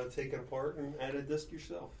always take it apart and add a disc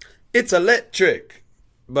yourself. It's electric.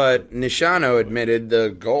 But Nishano admitted the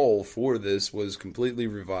goal for this was completely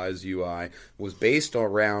revised UI, was based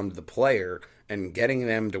around the player and getting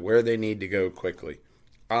them to where they need to go quickly.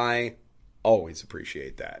 I always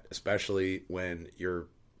appreciate that, especially when you're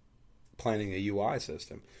planning a UI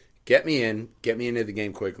system. Get me into the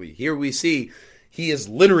game quickly. Here we see he is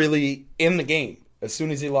literally in the game as soon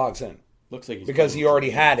as he logs in. Looks like he's because he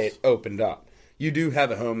already had it opened up. You do have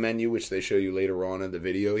a home menu, which they show you later on in the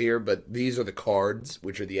video here, but these are the cards,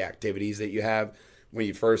 which are the activities that you have when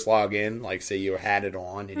you first log in. Like, say you had it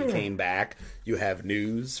on and you came back, you have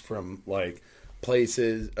news from, like,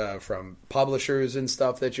 places, from publishers and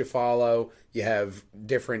stuff that you follow. You have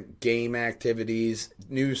different game activities.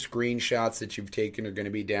 New screenshots that you've taken are going to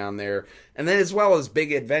be down there. And then as well as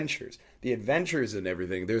big adventures. The adventures and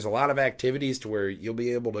everything. There's a lot of activities to where you'll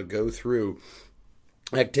be able to go through.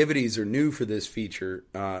 Activities are new for this feature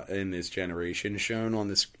in this generation, shown on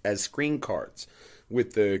this as screen cards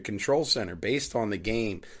with the control center based on the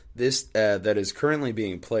game this that is currently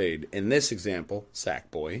being played. In this example,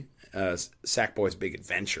 Sackboy, Sackboy's Big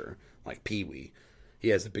Adventure, like Pee-wee, he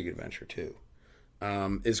has a Big Adventure too,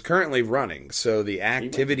 is currently running. So the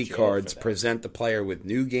activity cards present the player with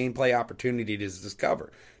new gameplay opportunities to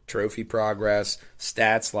discover. Trophy progress,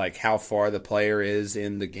 stats like how far the player is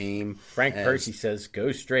in the game. Frank Percy says,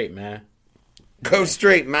 "Go straight, man. Go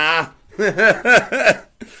straight, ma."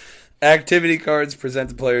 Activity cards present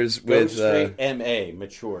the players with... Go straight, M.A.,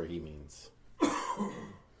 mature, he means.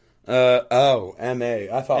 M.A.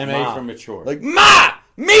 I thought M.A. ma. from mature. Like, ma!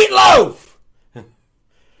 Meatloaf!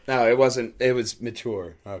 No, it wasn't. It was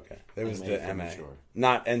mature. Okay. It was the M.A. Mature.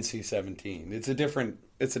 Not NC-17. It's a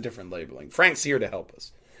different labeling. Frank's here to help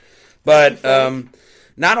us. But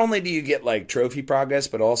not only do you get like trophy progress,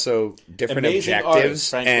 but also different Amazing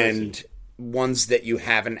objectives artist, and ones that you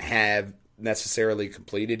haven't have necessarily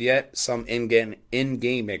completed yet. Some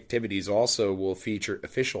in-game activities also will feature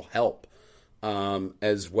official help,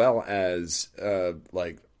 as well as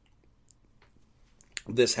like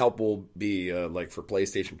this help will be like for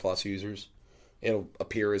PlayStation Plus users. It'll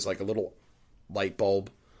appear as like a little light bulb.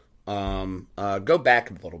 Go back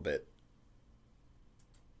a little bit.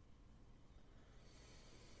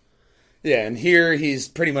 Yeah, and here he's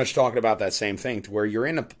pretty much talking about that same thing, to where you're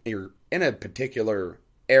in a particular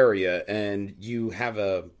area and you have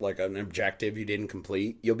an objective you didn't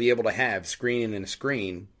complete. You'll be able to have screen in a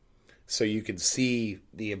screen, so you can see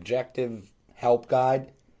the objective help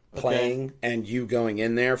guide playing and you going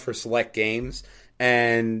in there for select games.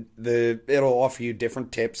 And it'll offer you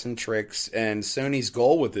different tips and tricks. And Sony's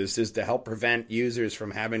goal with this is to help prevent users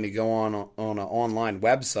from having to go on an online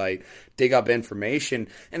website, dig up information,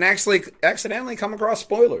 and actually accidentally come across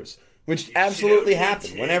spoilers, which absolutely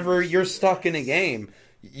happen. Whenever you're stuck in a game,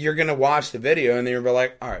 you're going to watch the video and then you're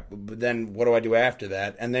like, all right, but then what do I do after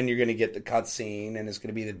that? And then you're going to get the cutscene and it's going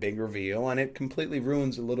to be the big reveal, and it completely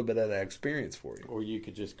ruins a little bit of that experience for you. Or you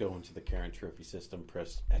could just go into the current trophy system,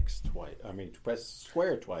 press press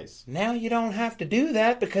square twice. Now you don't have to do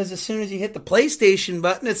that, because as soon as you hit the PlayStation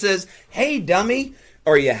button, it says, hey, dummy,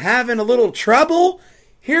 are you having a little trouble?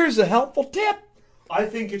 Here's a helpful tip. I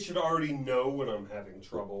think it should already know when I'm having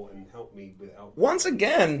trouble and help me without... Once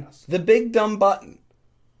again, the big dumb button.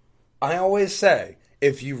 I always say,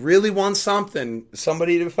 if you really want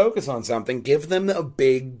somebody to focus on something, give them a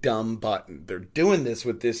big dumb button. They're doing this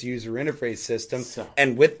with this user interface system,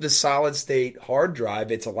 and with the solid state hard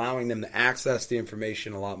drive, it's allowing them to access the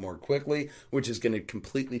information a lot more quickly, which is going to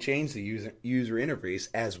completely change the user interface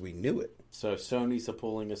as we knew it. So Sony's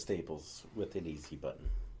pulling a Staples with an easy button.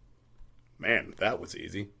 Man, that was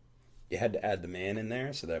easy. You had to add the man in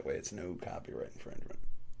there, so that way it's no copyright infringement.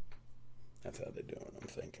 That's how they're doing, I'm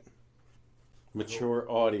thinking. Mature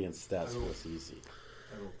audience, that was easy.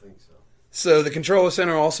 I don't think so. So the controller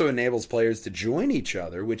center also enables players to join each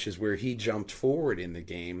other, which is where he jumped forward in the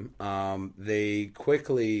game. They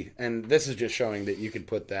quickly, and this is just showing that you can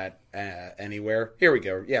put that anywhere. Here we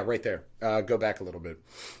go. Yeah, right there. Go back a little bit.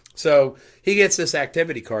 So he gets this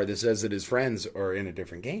activity card that says that his friends are in a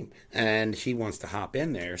different game, and he wants to hop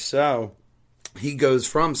in there. So he goes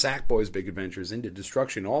from Sackboy's Big Adventures into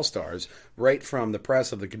Destruction All-Stars right from the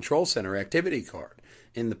press of the Control Center activity card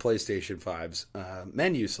in the PlayStation 5's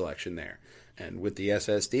menu selection there. And with the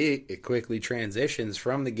SSD, it quickly transitions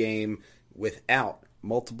from the game without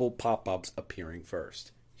multiple pop-ups appearing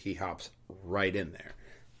first. He hops right in there.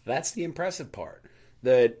 That's the impressive part.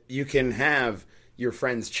 That you can have your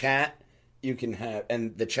friends chat, you can have,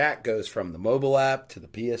 and the chat goes from the mobile app to the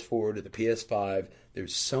PS4 to the PS5.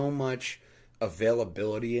 There's so much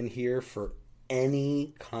availability in here for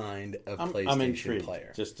any kind of PlayStation I'm intrigued,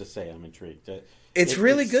 player. just to say I'm intrigued. It's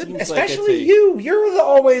really good, seems especially like you. You're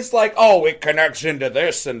always like, oh, it connects into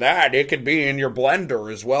this and that. It could be in your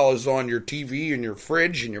blender as well as on your TV and your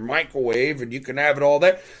fridge and your microwave, and you can have it all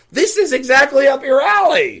there. This is exactly up your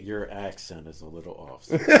alley. Your accent is a little off.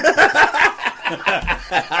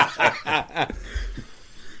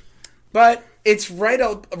 But it's right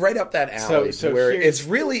up that alley So where here's- it's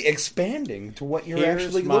really expanding to what you're Here's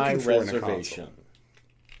actually my looking for in a reservation. console.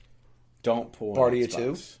 Don't pull an Party of Xbox.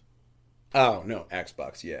 two? Oh, no,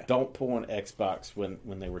 Xbox, yeah. Don't pull an Xbox when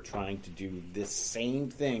they were trying to do this same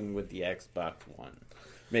thing with the Xbox One.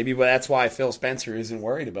 Maybe that's why Phil Spencer isn't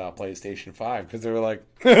worried about PlayStation 5, because they were like,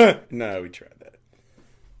 no, we tried that.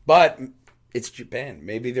 But it's Japan.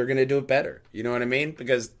 Maybe they're going to do it better. You know what I mean?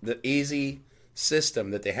 Because the easy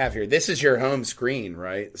system that they have here, this is your home screen,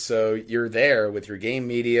 right? So you're there with your game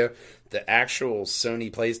media, the actual Sony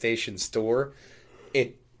PlayStation Store.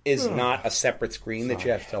 It is not a separate screen that you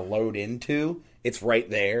have to load into. It's right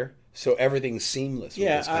there. So everything's seamless with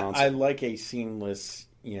this console. I like a seamless,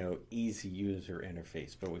 easy user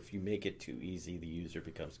interface. But if you make it too easy, the user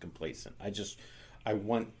becomes complacent. I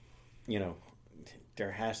want,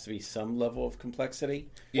 there has to be some level of complexity.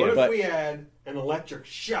 What if we had an electric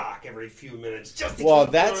shock every few minutes? Just to Well,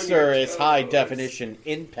 keep that, on sir, your is high toes? definition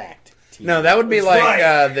impact. TV. No, that would be That's like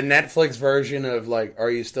right. the Netflix version of like,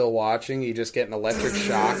 are you still watching? You just get an electric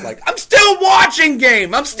shock. Like, I'm still watching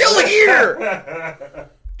game. I'm still here.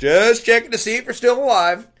 Just checking to see if you're still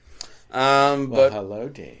alive. Well, But hello,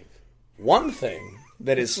 Dave. one thing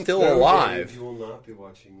that is still No, Dave, alive you will not be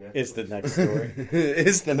watching Netflix. Is the next story.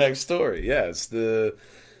 is the next story. Yes,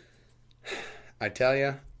 I tell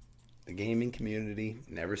you, the gaming community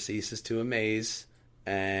never ceases to amaze,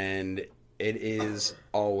 and it is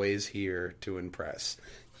always here to impress.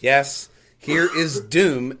 Yes, here is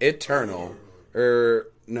Doom Eternal.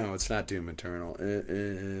 No, it's not Doom Eternal. It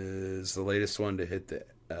is the latest one to hit the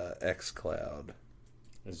xCloud.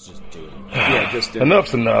 It's just Doom. Yeah, just Doom.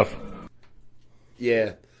 Enough's enough.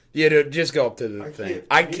 Yeah. Yeah, dude, just go up to the thing.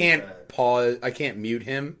 I mute can't that. pause. I can't mute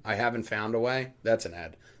him. I haven't found a way. That's an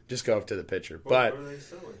ad. Just go up to the picture. What But are they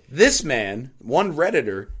selling? this man, one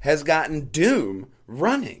Redditor, has gotten Doom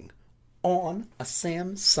running on a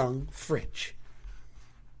Samsung fridge.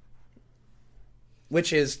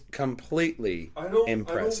 Which is completely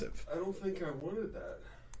impressive. I don't think I wanted that.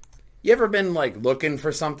 You ever been like looking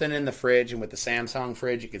for something in the fridge, and with the Samsung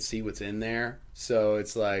fridge you can see what's in there? So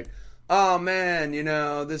it's like, oh man,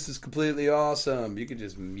 this is completely awesome. You could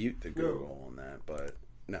just mute the Google on that, but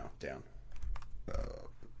no, down.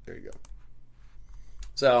 There you go.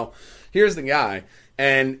 So here's the guy,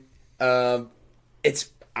 and it's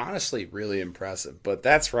honestly really impressive. But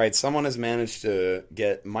that's right, someone has managed to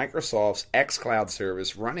get Microsoft's xCloud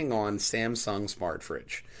service running on Samsung Smart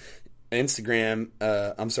Fridge.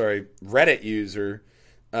 Reddit user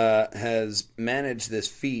has managed this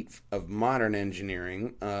feat of modern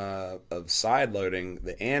engineering of sideloading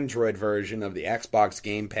the Android version of the Xbox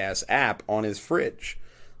Game Pass app on his fridge.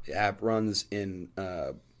 The app runs in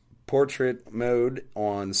portrait mode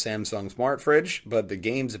on Samsung Smart Fridge, but the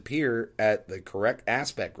games appear at the correct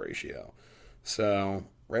aspect ratio. So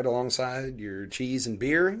right alongside your cheese and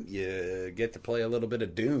beer, you get to play a little bit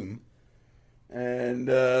of Doom. And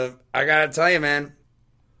I gotta tell you, man,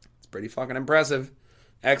 it's pretty fucking impressive.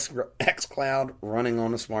 xCloud running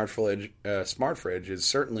on a smart fridge is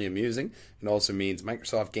certainly amusing. It also means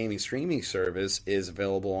Microsoft Gaming Streaming Service is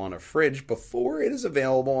available on a fridge before it is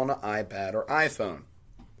available on an iPad or iPhone.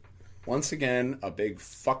 Once again, a big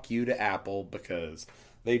fuck you to Apple, because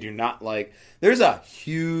they do not like... There's a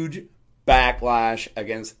huge backlash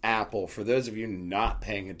against Apple. For those of you not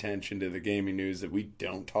paying attention to the gaming news that we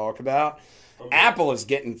don't talk about, Apple is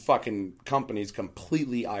getting fucking companies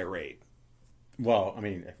completely irate. Well, I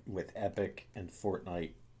mean, with Epic and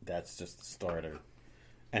Fortnite that's just the starter.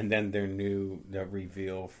 And then the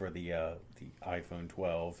reveal for the iPhone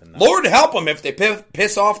 12. And Lord help them if they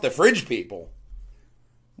piss off the fridge people.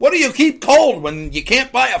 What do you keep cold when you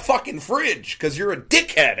can't buy a fucking fridge? Because you're a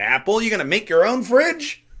dickhead, Apple. You going to make your own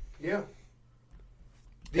fridge? Yeah.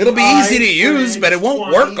 It'll be easy to use, but it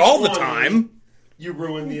won't work all the time. You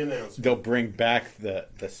ruined the announcement. they'll bring back the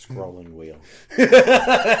scrolling wheel. No,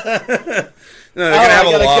 they're gonna have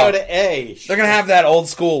a lock. Go to A. They're gonna have that old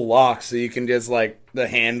school lock, so you can just like the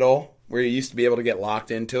handle where you used to be able to get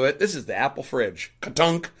locked into it. This is the Apple fridge.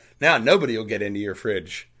 Ka-tunk. Now nobody will get into your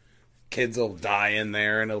fridge. Kids will die in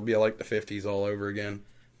there, and it'll be like the 50s all over again.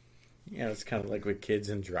 Yeah, it's kind of like with kids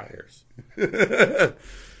and dryers.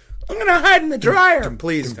 I'm gonna hide in the dryer.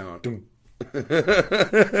 Please don't.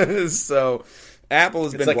 So, Apple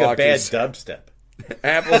has been like blocking. a bad dubstep.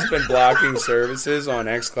 Apple's been blocking services on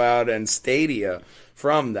xCloud and Stadia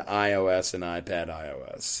from the iOS and iPad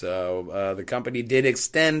iOS. So the company did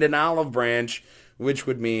extend an olive branch, which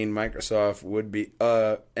would mean Microsoft would be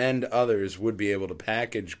and others would be able to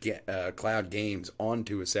package cloud games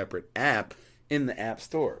onto a separate app in the App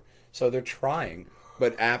Store. So they're trying,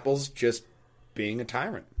 but Apple's just being a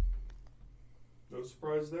tyrant. No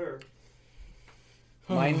surprise there.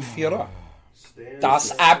 Mein Führer. Standard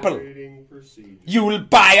Das Apple. operating procedure. You will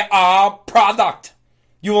buy our product.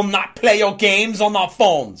 You will not play your games on our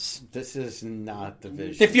phones. This is not the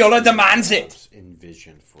vision. The Führer demands it.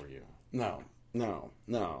 Envisioned for you. No.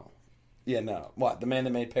 Yeah, no. What, the man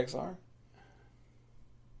that made Pixar?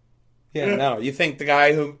 Yeah, no. You think the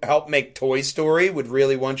guy who helped make Toy Story would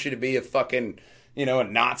really want you to be a fucking, a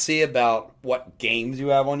Nazi about what games you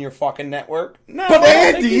have on your fucking network? No, But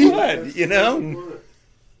I don't think Andy- he would,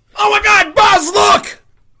 Oh my God, Buzz, look!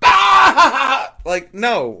 Ah! Like,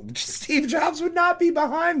 no, Steve Jobs would not be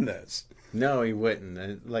behind this. No, he wouldn't.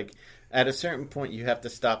 And, like, at a certain point, you have to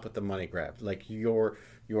stop with the money grab. Like, your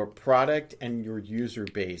product and your user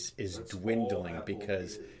base is dwindling all Apple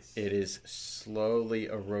because is. it is slowly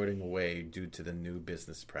eroding away due to the new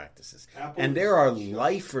business practices. Apple And is there are shut.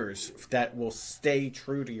 lifers that will stay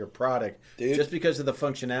true to your product Dude. just because of the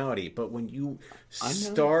functionality. But when you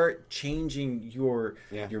start changing your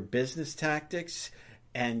business tactics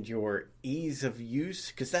and your ease of use,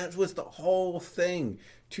 because that was the whole thing.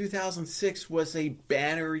 2006 was a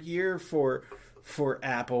banner year for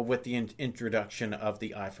Apple with the introduction of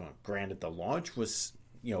the iPhone. Granted, the launch was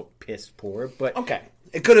piss poor, but Okay,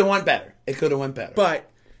 it could have went better.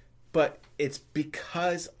 but it's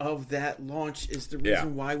because of that launch is the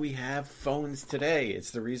reason why we have phones today.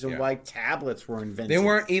 It's the reason why tablets were invented. They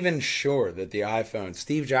weren't even sure that the iPhone,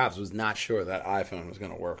 Steve Jobs was not sure that iPhone was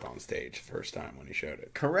going to work on stage the first time when he showed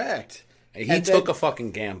it. correct. He took a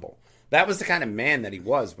fucking gamble. That was the kind of man that he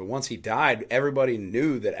was. But once he died, everybody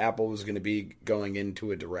knew that Apple was going to be going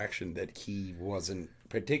into a direction that he wasn't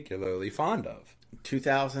particularly fond of.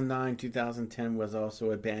 2009, 2010 was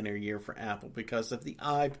also a banner year for Apple because of the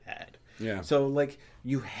iPad. Yeah. So, like,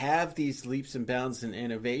 you have these leaps and bounds in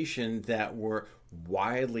innovation that were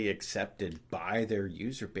widely accepted by their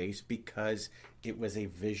user base because it was a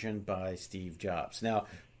vision by Steve Jobs. Now,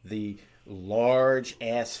 the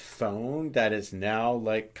large-ass phone that is now,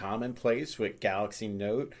 like, commonplace with Galaxy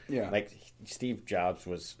Note, like, Steve Jobs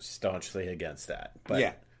was staunchly against that.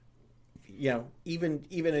 But,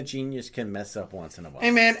 even a genius can mess up once in a while.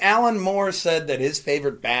 Hey, man, Alan Moore said that his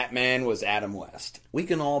favorite Batman was Adam West. We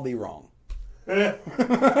can all be wrong.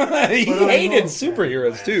 He hated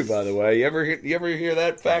superheroes, too, by the way. You ever hear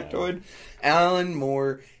that factoid? Alan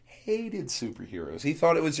Moore hated superheroes. He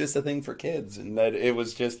thought it was just a thing for kids, and that it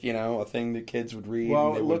was just, a thing that kids would read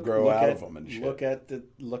and they would grow out of them and shit. Look at the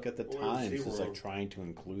Times. It's SeaWorld. like trying to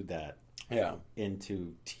include that Yeah.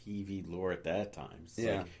 into TV lore at that time. It's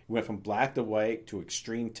Yeah. like, it went from black to white to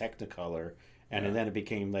extreme Technicolor, and then it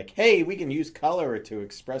became like, hey, we can use color to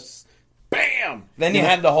express. Bam! Then you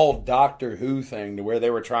had the whole Doctor Who thing to where they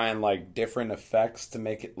were trying like different effects to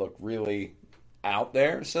make it look really out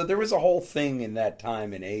there. So there was a whole thing in that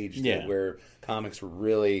time and age where comics were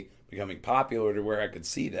really becoming popular to where I could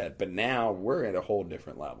see that. But now we're at a whole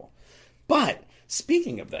different level. But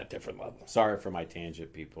speaking of that different level, Sorry for my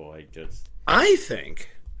tangent, people. I think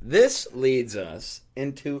this leads us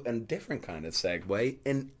into a different kind of segue,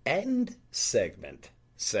 an end segment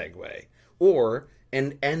segue, or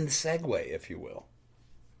an end segue, if you will.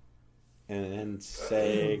 And then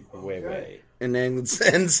segue. An end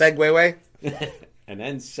segue way. And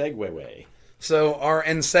then segue way. So our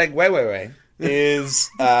end segue way is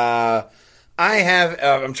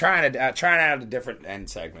I'm trying out a different end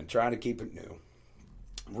segment, trying to keep it new,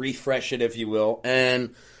 refresh it, if you will,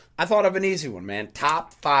 and I thought of an easy one, man.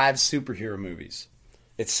 Top 5 superhero movies.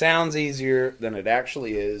 It sounds easier than it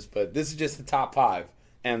actually is, but this is just the top 5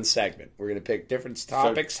 and segment. We're going to pick different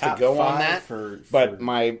topics to top go on 5 that. But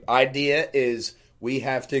my idea is we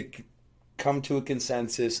have to come to a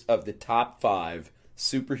consensus of the top 5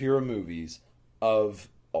 superhero movies of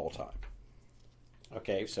all time.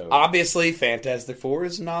 Okay, so Obviously, Fantastic Four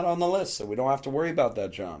is not on the list, so we don't have to worry about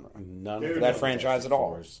that genre. none Dude, of that the franchise at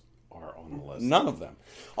all. Fantastic Fours are on the list. None of them.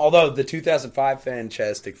 Although the 2005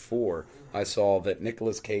 Fantastic Four, I saw that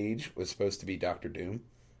Nicolas Cage was supposed to be Doctor Doom,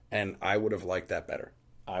 and I would have liked that better.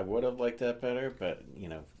 I would have liked that better, but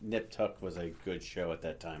Nip Tuck was a good show at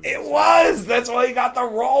that time. It was! That's why he got the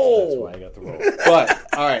role! That's why I got the role.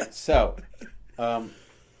 But all right, so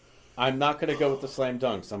I'm not going to go with the slam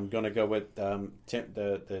dunks. I'm going to go with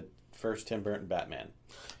the first Tim Burton Batman.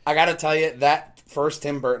 I gotta tell you, that first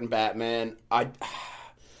Tim Burton Batman,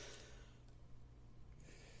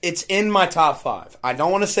 it's in my top 5. I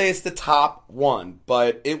don't want to say it's the top 1,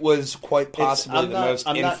 but it was quite possibly the most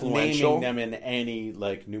influential. I'm not naming them in any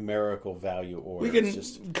numerical value order. We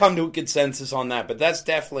can come to a consensus on that, but that's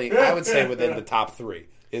definitely, I would say, within the top 3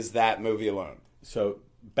 is that movie alone. So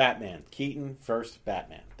Batman, Keaton, first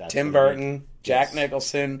Batman. That's Tim what I Burton, mean. Jack Yes.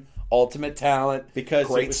 Nicholson, ultimate talent, Because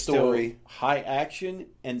great it was story. still high action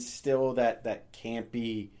and still that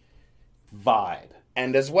campy vibe.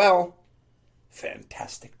 And as well,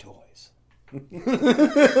 fantastic toys.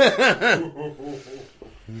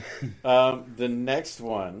 The next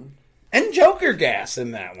one. And Joker gas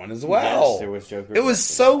in that one as well. Yes, there was Joker It was gas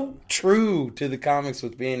in so true to the comics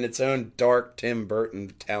with being its own dark Tim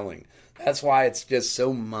Burton telling. That's why it's just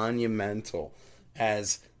so monumental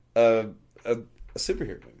as a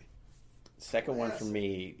superhero movie. Second one for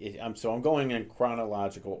me. I'm going in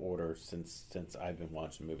chronological order since I've been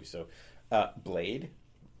watching movies. So, Blade.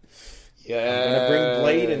 Yeah, I'm going to bring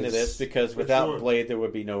Blade into this because without one? Blade, there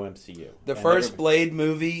would be no MCU. the And first Blade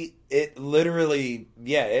movie, it literally,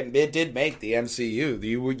 it did make the MCU.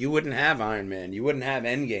 You wouldn't have Iron Man, you wouldn't have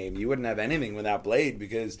Endgame, you wouldn't have anything without Blade,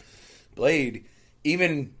 because Blade,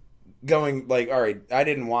 even going all right, I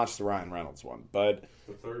didn't watch the Ryan Reynolds one, but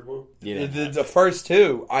The third one? the first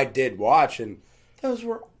 2 I did watch, and those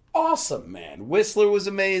were awesome, man. Whistler was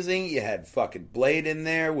amazing. You had fucking Blade in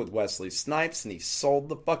there with Wesley Snipes, and he sold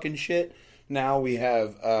the fucking shit. Now we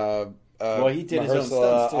have he did his own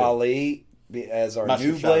Mahershala stunts, too. Ali as our new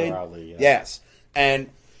Mahershala Blade. Ali, yeah. Yes, and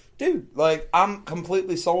dude, I'm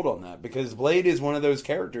completely sold on that, because Blade is one of those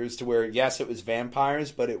characters to where, yes, it was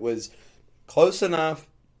vampires, but it was close enough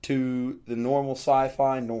to the normal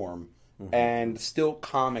sci-fi norm and still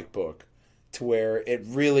comic book to where it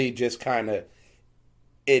really just kind of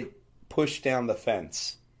it pushed down the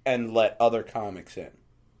fence and let other comics in.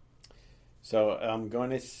 So I'm going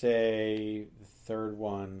to say the third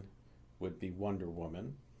one would be Wonder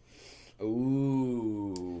Woman.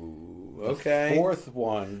 Ooh, okay. Fourth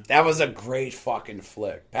one. That was a great fucking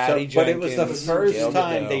flick. Patty But it was the Jenkins, first Gail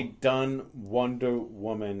time Gadot. they'd done Wonder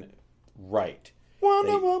Woman right.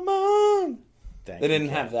 Wonder Woman. Thank They you, didn't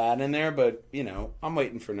Kat. have that in there, but I'm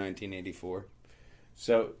waiting for 1984.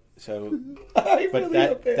 So I but really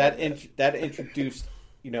hope it that happens. that introduced,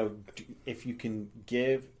 if you can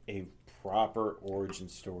give a proper origin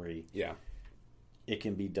story, Yeah. it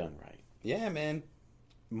can be done right. Yeah, man.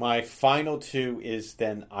 My final 2 is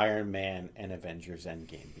then Iron Man and Avengers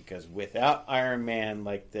Endgame, because without Iron Man,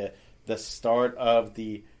 the start of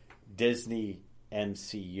the Disney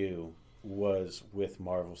MCU was with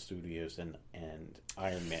Marvel Studios and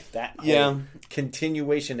Iron Man. That whole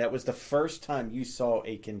continuation, that was the first time you saw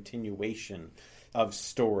a continuation of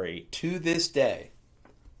story. To this day,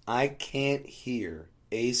 I can't hear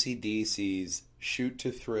AC/DC's Shoot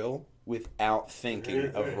to Thrill without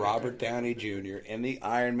thinking of Robert Downey Jr. in the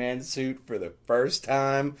Iron Man suit for the first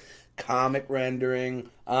time. Comic rendering,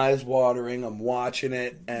 eyes watering. I'm watching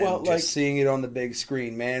it and just seeing it on the big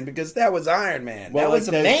screen, man, because that was Iron Man. Well, that was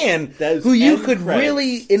a man those who you end could credits.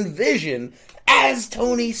 really envision as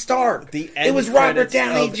Tony Stark. The It was end Robert credits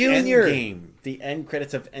Downey of Jr. Endgame. The end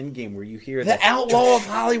credits of Endgame, where you hear The that outlaw of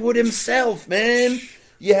Hollywood himself, man.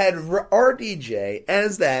 You had RDJ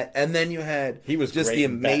as that, and then you had He was just great the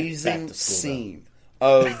in Back amazing to School, scene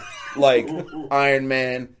of Iron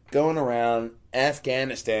Man going around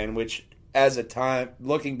Afghanistan, which as a time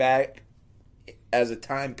looking back as a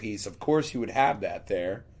timepiece, of course you would have that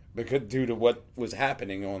there because due to what was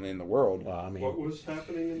happening in the world. Well, I mean, What was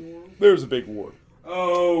happening in the world? There was a big war.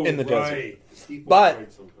 Oh, In the right. People But-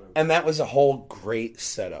 fight sometimes. And that was a whole great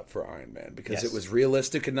setup for Iron Man because Yes. it was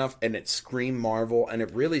realistic enough and it screamed Marvel and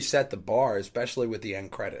it really set the bar, especially with the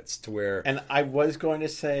end credits, to where and I was going to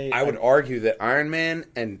say, I would argue that Iron Man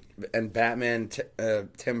and Batman,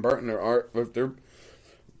 Tim Burton they're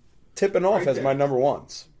tipping off Right as there. my number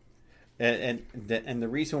ones. And the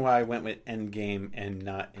reason why I went with Endgame and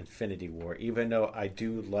not Infinity War, even though I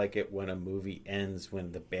do like it when a movie ends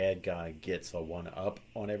when the bad guy gets a one-up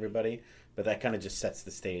on everybody, but that kind of just sets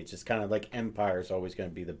the stage. It's kind of like Empire is always going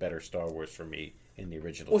to be the better Star Wars for me in the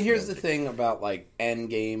original. Well, here's the trilogy. thing about like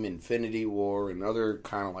Endgame, Infinity War, and other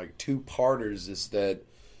kind of like two-parters is that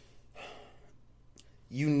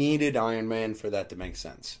you needed Iron Man for that to make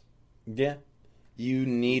sense. Yeah. You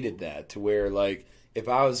needed that to where like if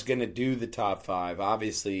I was going to do the top 5,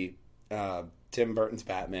 obviously Tim Burton's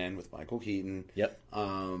Batman with Michael Keaton. Yep.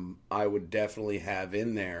 I would definitely have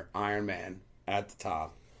in there Iron Man at the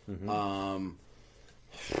top. Mm-hmm.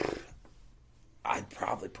 I'd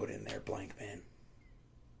probably put in there Blank Man.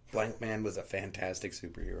 Blank Man was a fantastic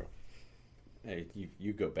superhero. Hey,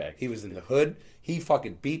 you go back. He was in the hood. He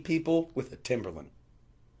fucking beat people with a Timberland.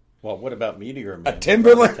 Well, what about Meteor Man?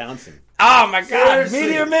 Timberland? Townsend. Oh my god, Seriously.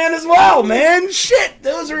 Meteor Man as well, man. Shit,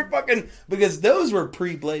 those were fucking because those were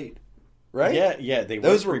pre-Blade, right? Yeah,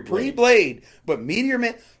 those were pre-Blade. But Meteor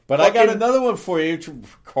Man. But I got another one for you,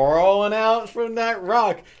 crawling out from that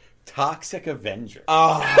rock. Toxic Avenger. The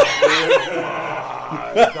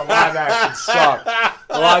live action sucked.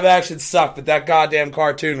 The live action sucked, but that goddamn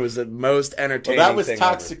cartoon was the most entertaining. Well, that was thing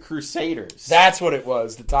Toxic ever. Crusaders. That's what it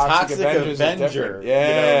was. The Toxic, Avengers. Is Avenger. different. You Yeah,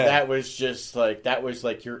 know, that was just like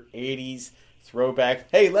your 80s throwback.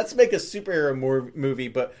 Hey, let's make a superhero movie,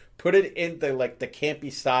 but put it in the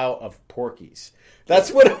campy style of Porky's.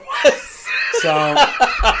 That's what it was. So,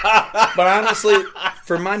 but honestly,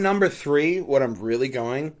 for my number 3, what I'm really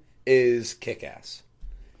going is Kick-Ass.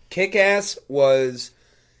 Kick-Ass was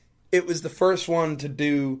the first one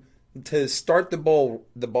to start the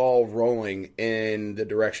ball rolling in the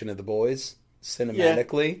direction of the boys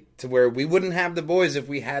cinematically, to where we wouldn't have the boys if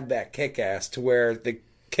we had that Kick-Ass, to where the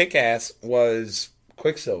Kick-Ass was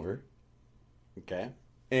Quicksilver Okay.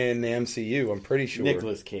 in the MCU, I'm pretty sure.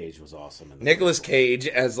 Nicolas Cage was awesome. Nicolas Cage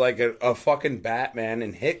as like a fucking Batman,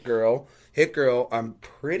 and Hit Girl, I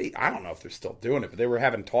don't know if they're still doing it, but they were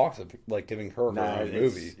having talks of like giving her No, own it's-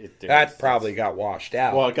 movie. it- That it's- probably got washed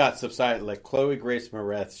out. Well, it got subsided. Like Chloe Grace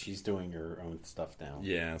Moretz, she's doing her own stuff now.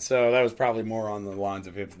 Yeah, so that was probably more on the lines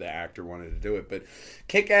of if the actor wanted to do it. But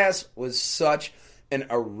Kick-Ass was such an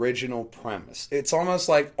original premise. It's almost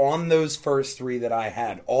like on those first 3 that I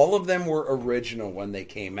had, all of them were original when they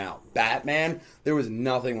came out. Batman, there was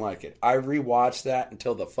nothing like it. I rewatched that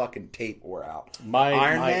until the fucking tape wore out.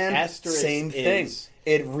 Iron Man, asterisk same thing. is-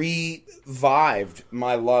 It revived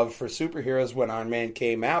my love for superheroes when Iron Man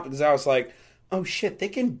came out, because I was like, oh shit, they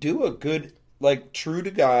can do a good, like, true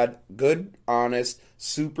to God, good, honest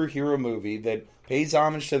superhero movie that pays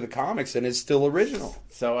homage to the comics and is still original.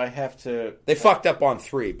 So I have to. They fucked up on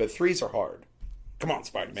 3, but 3s are hard. Come on,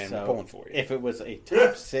 Spider-Man, So we're pulling for you. If it was a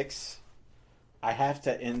top 6, I have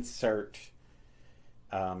to insert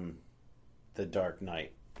The Dark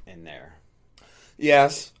Knight in there.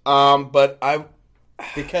 Yes, but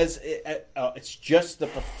Because it's just the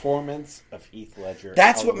performance of Heath Ledger.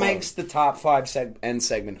 that's what alone. makes the top 5 end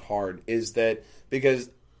segment hard, is that because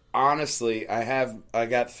honestly, I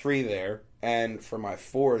got 3 there, and for my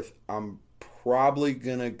 4th, I'm probably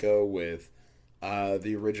gonna go with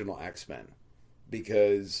the original X-Men,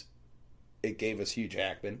 because it gave us Hugh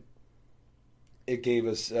Jackman, it gave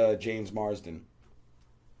us James Marsden,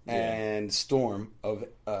 and Storm of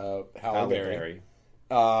Halle Berry.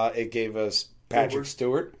 It gave us Patrick Gilbert.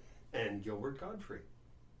 Stewart. And Gilbert Godfrey.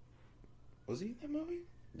 Was he in that movie?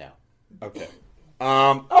 No. Okay.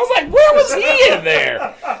 I was like, where was he in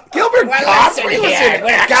there? Gilbert Godfrey was in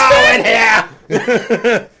it. Go in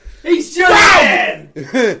here. He's Superman!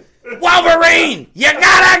 Wolverine, you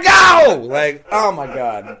gotta go. Like, oh my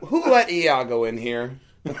God. Who let Iago in here?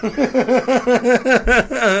 He's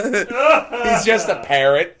just a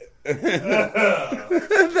parrot.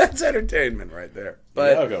 That's entertainment right there.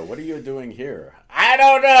 But Iago, what are you doing here? I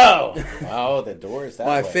don't know. Oh, the door is that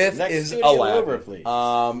my way. 5th Next is studio Aladdin. over, please.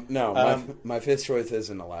 No, my 5th choice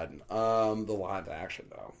isn't Aladdin. The live action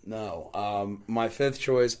though. No. My 5th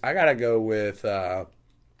choice, I gotta go with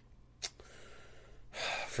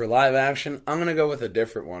for live action, I'm gonna go with a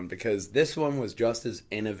different one, because this one was just as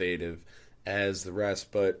innovative as the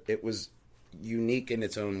rest, but it was unique in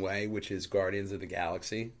its own way, which is Guardians of the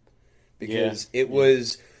Galaxy. Because it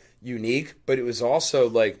was unique, but it was also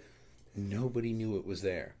like nobody knew it was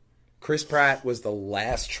there. Chris Pratt was the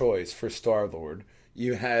last choice for Star-Lord.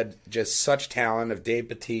 You had just such talent of Dave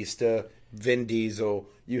Bautista, Vin Diesel.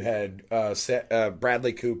 You had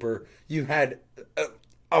Bradley Cooper. You had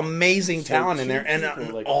amazing talent in there, and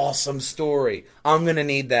an awesome story. I'm going to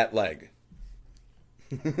need that leg.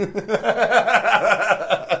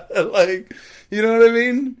 Like, you know what I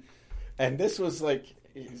mean? And this was like,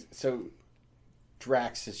 so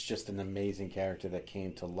Drax is just an amazing character that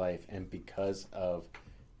came to life, and because of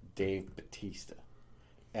Dave Bautista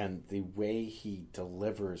and the way he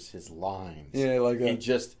delivers his lines, like he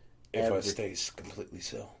just if I stay completely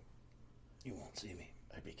still, you won't see me.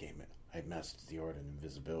 I mastered the art of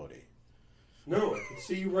invisibility. No, I can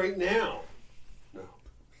see you right now. No,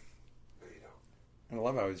 you don't. And I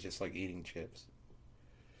love how he's just like eating chips.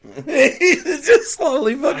 He's just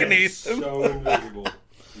slowly fucking eating them. So invisible.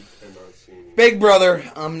 You cannot see me. Big brother,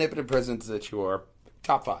 omnipotent presence that you are.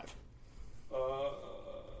 Top 5.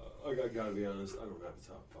 I gotta be honest, I don't have a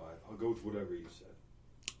top 5. I'll go with whatever you said.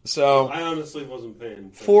 So, I honestly wasn't paying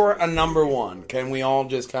attention. for a number 1, can we all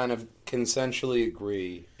just kind of consensually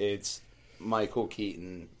agree it's Michael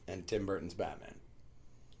Keaton and Tim Burton's Batman?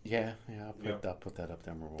 Yeah, I'll put that up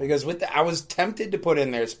there more. Because I was tempted to put in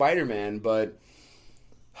there Spider-Man, but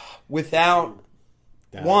without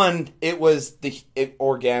one, it was the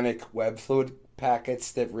organic web fluid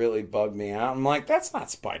packets that really bugged me out. I'm like, that's not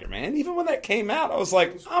Spider-Man. Even when that came out, I was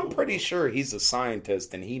like, I'm pretty sure he's a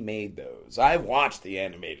scientist and he made those. I watched the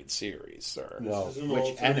animated series, sir. No, This is an which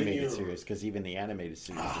alternate animated universe. series? Because even the animated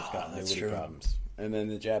series has got that's nobody true. problems. And then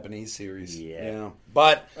the Japanese series. Yeah.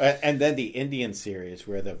 But And then the Indian series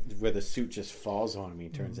where the suit just falls on him, he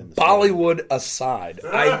turns into Bollywood aside,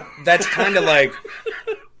 that's kind of like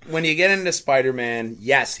when you get into Spider-Man,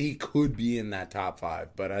 yes, he could be in that top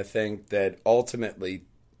 5, but I think that ultimately,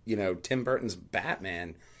 Tim Burton's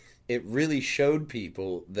Batman, it really showed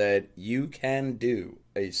people that you can do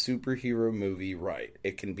a superhero movie right.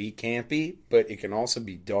 It can be campy, but it can also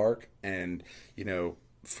be dark and,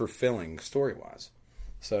 fulfilling story-wise.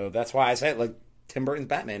 So that's why I say, like, Tim Burton's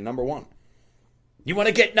Batman, number 1. You want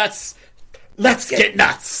to get nuts? Let's get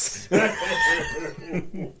nuts.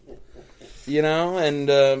 And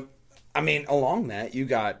I mean, along that, you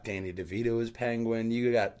got Danny DeVito as Penguin.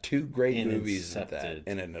 You got 2 great movies at that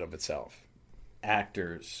in and of itself.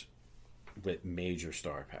 Actors with major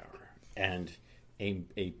star power and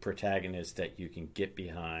a protagonist that you can get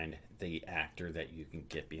behind, the actor that you can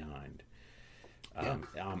get behind.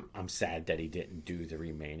 I'm sad that he didn't do the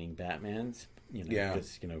remaining Batmans.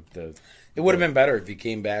 Because it would have been better if he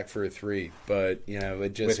came back for a 3, but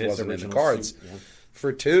it just wasn't in the cards. Suit, yeah.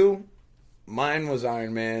 For 2, mine was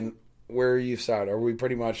Iron Man. Where are you side? Are we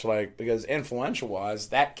pretty much like, because influential wise,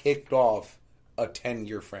 that kicked off a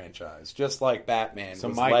 10-year franchise, just like Batman. So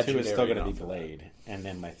was my 2 is legendary still going to be enough for that. Blade, and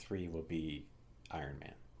then my 3 will be Iron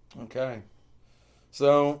Man. Okay.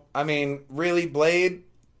 So, I mean, really, Blade,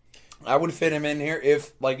 I would fit him in here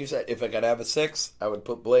if, like you said, if I could have a 6, I would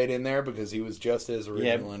put Blade in there because he was just as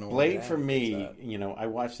original. Yeah, Blade for me, I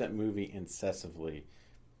watched that movie incessantly.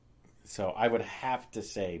 So I would have to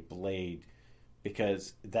say Blade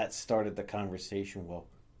because that started the conversation. Well,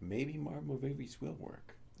 maybe Marvel movies will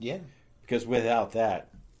work. Yeah. Because without that,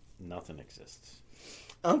 nothing exists.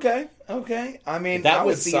 Okay. I mean, That I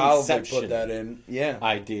was would the solidly inception put that in. Yeah.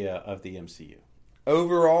 Idea of the MCU.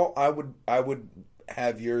 Overall, I would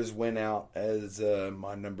have yours win out as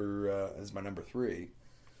my number 3.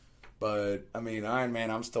 But I mean, Iron Man,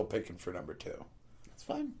 I'm still picking for number 2. That's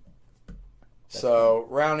fine. So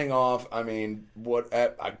rounding off, I mean, what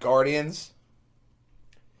Guardians?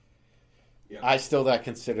 Yeah. I still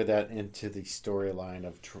consider that into the storyline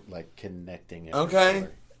of connecting it. Okay.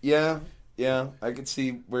 Yeah, I could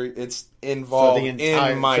see where it's involved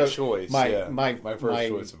in my choice. My first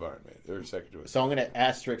choice of Iron Man, or second choice. So I'm going to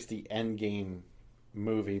asterisk the Endgame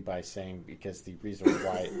movie by saying because the reason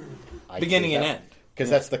why I beginning and end, because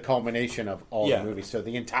that's the culmination of all the movies. So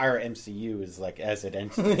the entire MCU is like as it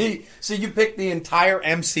ends. So you picked the entire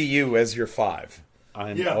MCU as your 5.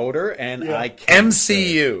 I'm older and I can't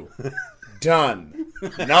MCU done.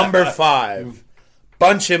 Number 5.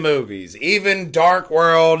 Bunch of movies, even Dark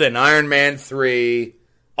World and Iron Man 3,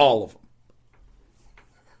 all of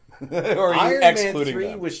them. Or are you Iron Man excluding 3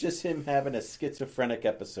 them? was just him having a schizophrenic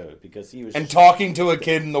episode because he was And talking to a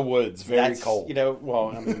kid in the woods, very cold. It's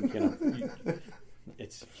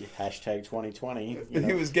hashtag 2020.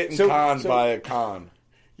 He was getting conned by a con.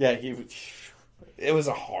 Yeah, he was. It was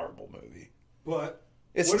a horrible movie. But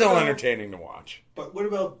It's what still about- entertaining to watch. But what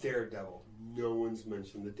about Daredevil? No one's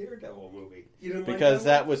mentioned the Daredevil movie. You didn't Because like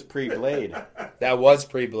that was pre-Blade. That was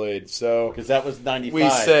pre-Blade, so Because that was 95. we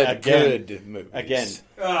said again, good movies. Again,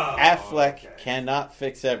 one? Oh, Affleck okay. cannot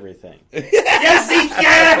fix everything. Yes, he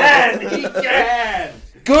can. He can.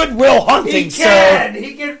 Good Will Hunting, He sir. can.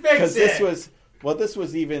 He can fix Because it. this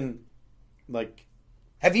was even like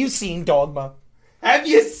Have you seen Dogma? Have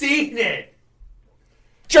you seen it?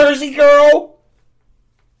 Jersey Girl?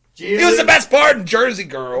 He was the best part in Jersey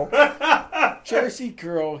Girl. Jersey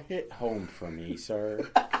Girl hit home for me, sir.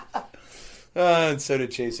 And so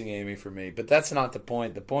did Chasing Amy for me. But that's not the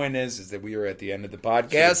point. The point is that we are at the end of the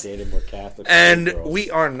podcast. Dated more Catholic And girls.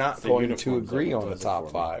 we are not It's the going to uniforms agree that on the does it top for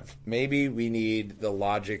me. 5. Maybe we need the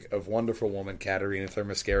logic of wonderful woman Katerina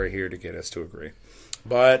Thermoscara here to get us to agree.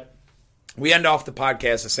 But we end off the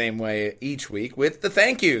podcast the same way each week with the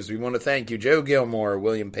thank yous. We want to thank you, Joe Gilmore,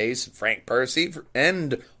 William Pace, Frank Percy,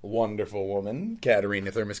 and wonderful woman Katerina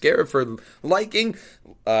Thermoscara for liking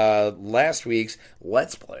last week's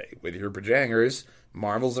Let's Play with your Pajangers,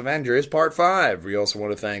 Marvel's Avengers Part 5. We also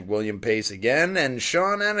want to thank William Pace again and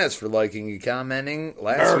Sean Ennis for liking and commenting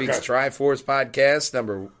last week's Triforce podcast,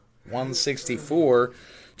 number 164,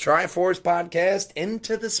 Triforce podcast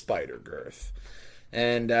Into the Spider-Girth.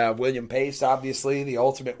 And William Pace, obviously, the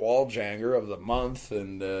ultimate wall janger of the month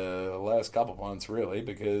and the last couple months, really,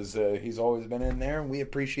 because he's always been in there, and we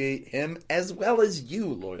appreciate him as well as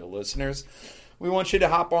you, loyal listeners. We want you to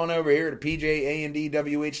hop on over here to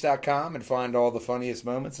pjandwh.com and find all the funniest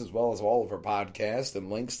moments, as well as all of our podcasts and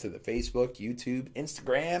links to the Facebook, YouTube,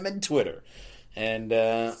 Instagram, and Twitter. And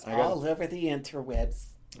all over the interwebs.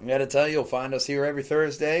 I got to tell you, you'll find us here every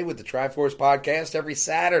Thursday with the Triforce podcast, every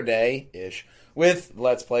Saturday-ish with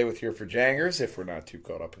Let's Play with Your Pajangers, if we're not too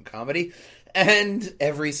caught up in comedy, and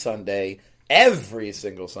every Sunday, every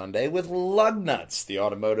single Sunday, with Lug Nuts, the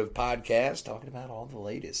automotive podcast, talking about all the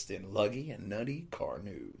latest in luggy and nutty car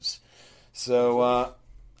news. So,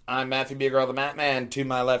 I'm Matthew Bieger, the Mat Man. To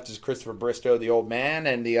my left is Christopher Bristow, the old man,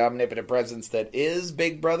 and the omnipotent presence that is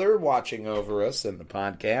Big Brother watching over us in the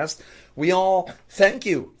podcast. We all thank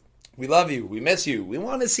you. We love you. We miss you. We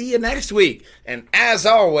want to see you next week. And as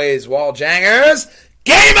always, Wall Jangers,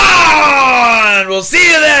 game on! We'll see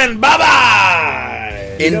you then.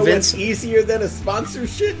 Bye-bye! You know what's easier than a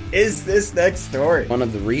sponsorship is this next story. One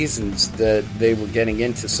of the reasons that they were getting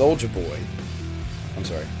into Soldier Boy,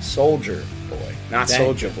 not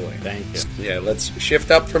Soldier Boy. Thank you. Yeah, let's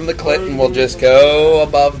shift up from the clit and we'll just go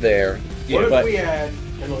above there. What but- if we had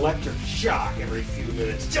an electric shock every few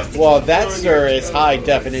minutes? Just to Well, keep that, on sir, your is high toes?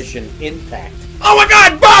 definition impact. Oh my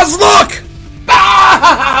God, Buzz, look!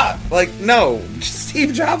 Ah! Like, no,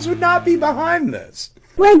 Steve Jobs would not be behind this.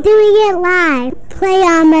 We're doing it live. Play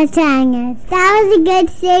on my Pajangers. That was a good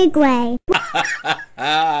segue.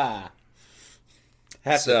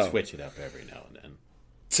 Have So- to switch it up every now and then.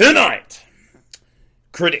 Tonight,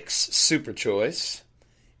 Critics' Super Choice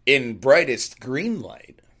in Brightest Green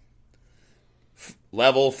Light.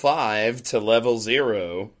 Level 5 to Level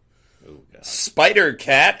 0. Oh, God. Spider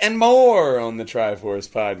Cat and more on the Triforce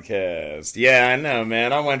podcast. Yeah, I know,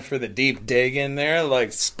 man. I went for the deep dig in there,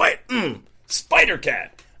 like Spider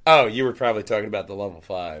Cat. Oh, you were probably talking about the level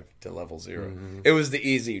 5 to level 0. Mm-hmm. It was the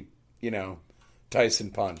easy,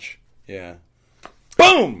 Tyson punch. Yeah,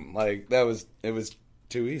 boom! Like it was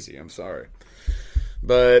too easy. I'm sorry,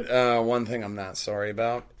 but one thing I'm not sorry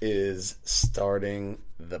about is starting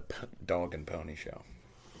the Dog and Pony Show.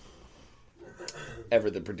 Ever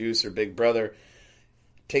the producer, Big Brother,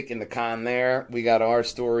 taking the con there. We got our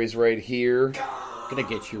stories right here. I'm gonna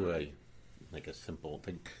get you a simple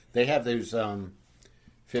thing. They have those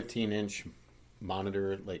 15-inch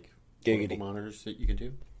monitor, Giggity monitors that you can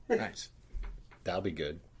do. Nice. That'll be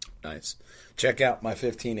good. Nice. Check out my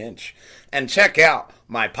 15-inch. And check out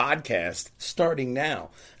my podcast starting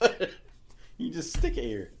now. You just stick it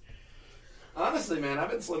here. Honestly, man,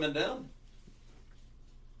 I've been slimming down.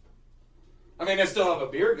 I mean, I still have a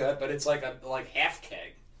beer gut, but it's like half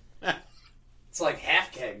keg. It's like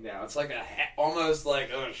half keg now. It's like almost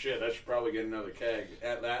like, oh shit, I should probably get another keg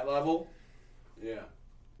at that level. Yeah.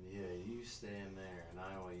 Yeah, you stand there, and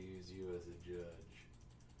I will use you as a judge.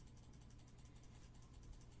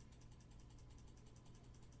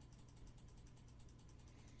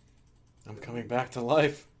 I'm coming back to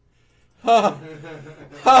life. Hallelujah,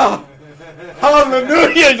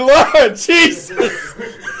 Lord Jesus.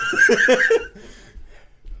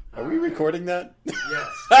 Are we recording that?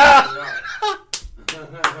 Yes.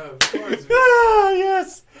 Of course.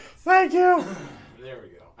 Yes. Thank you. There we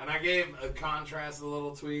go. And I gave a contrast a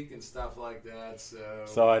little tweak and stuff like that, so...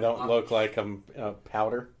 So I don't look like I'm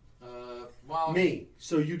powder? Well... Me,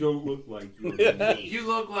 so you don't look like you're me. You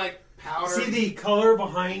look like powder... See the color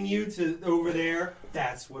behind you to over there?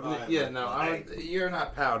 That's what I Yeah, look no, like. you're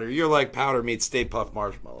not powder. You're like powder meets Stay Puft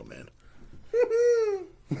Marshmallow Man.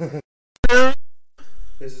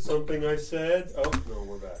 Is it something I said? Oh, no,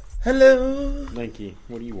 we're back. Hello. Linky,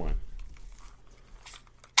 what do you want?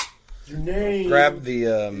 Your name. Grab the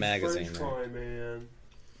is magazine French there. Fry Man.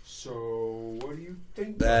 So, what do you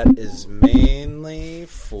think? That is mainly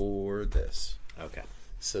for this. Okay.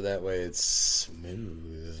 So that way it's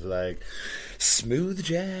smooth, like smooth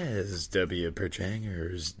jazz. W.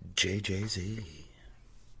 Perjangers, JJZ.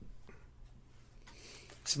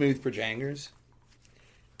 Smooth Perjangers.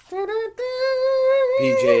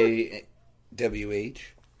 PJWH.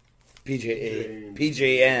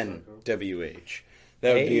 PJNWH.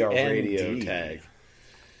 That would be our radio AND. tag.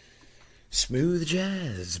 Smooth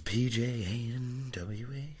jazz,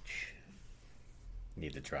 PJNWH.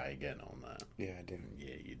 Need to try again on that. Yeah, I do.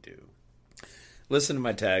 Yeah, you do. Listen to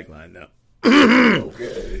my tagline now.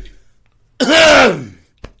 Okay.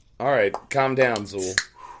 All right, calm down, Zool.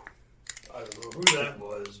 I don't know who that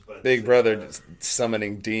was, but Big Brother just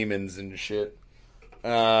summoning demons and shit.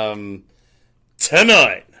 Tonight,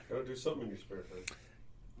 Go do something in your spare time.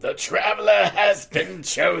 the traveler has been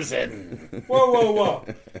chosen. Whoa!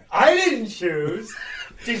 I didn't choose.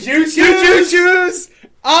 Did you choose? Did you choose?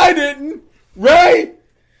 I didn't. Right?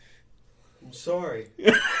 I'm sorry.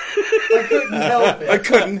 I couldn't help it. I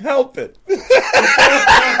couldn't help it.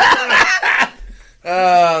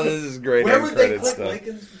 Oh, this is great. Where end would they credit click stuff. like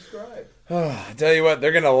and subscribe? I tell you what,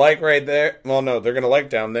 they're going to like right there. Well, no, they're going to like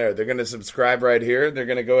down there. They're going to subscribe right here. They're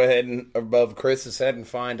going to go ahead and above Chris's head and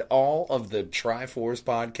find all of the Triforce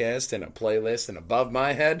podcast in a playlist, and above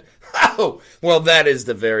my head, oh, well, that is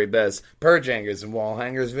the very best Purge Hangers and Wall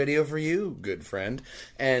Hangers video for you, good friend.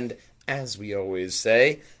 And as we always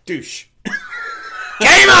say, douche.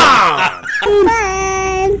 Game on!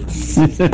 Friends.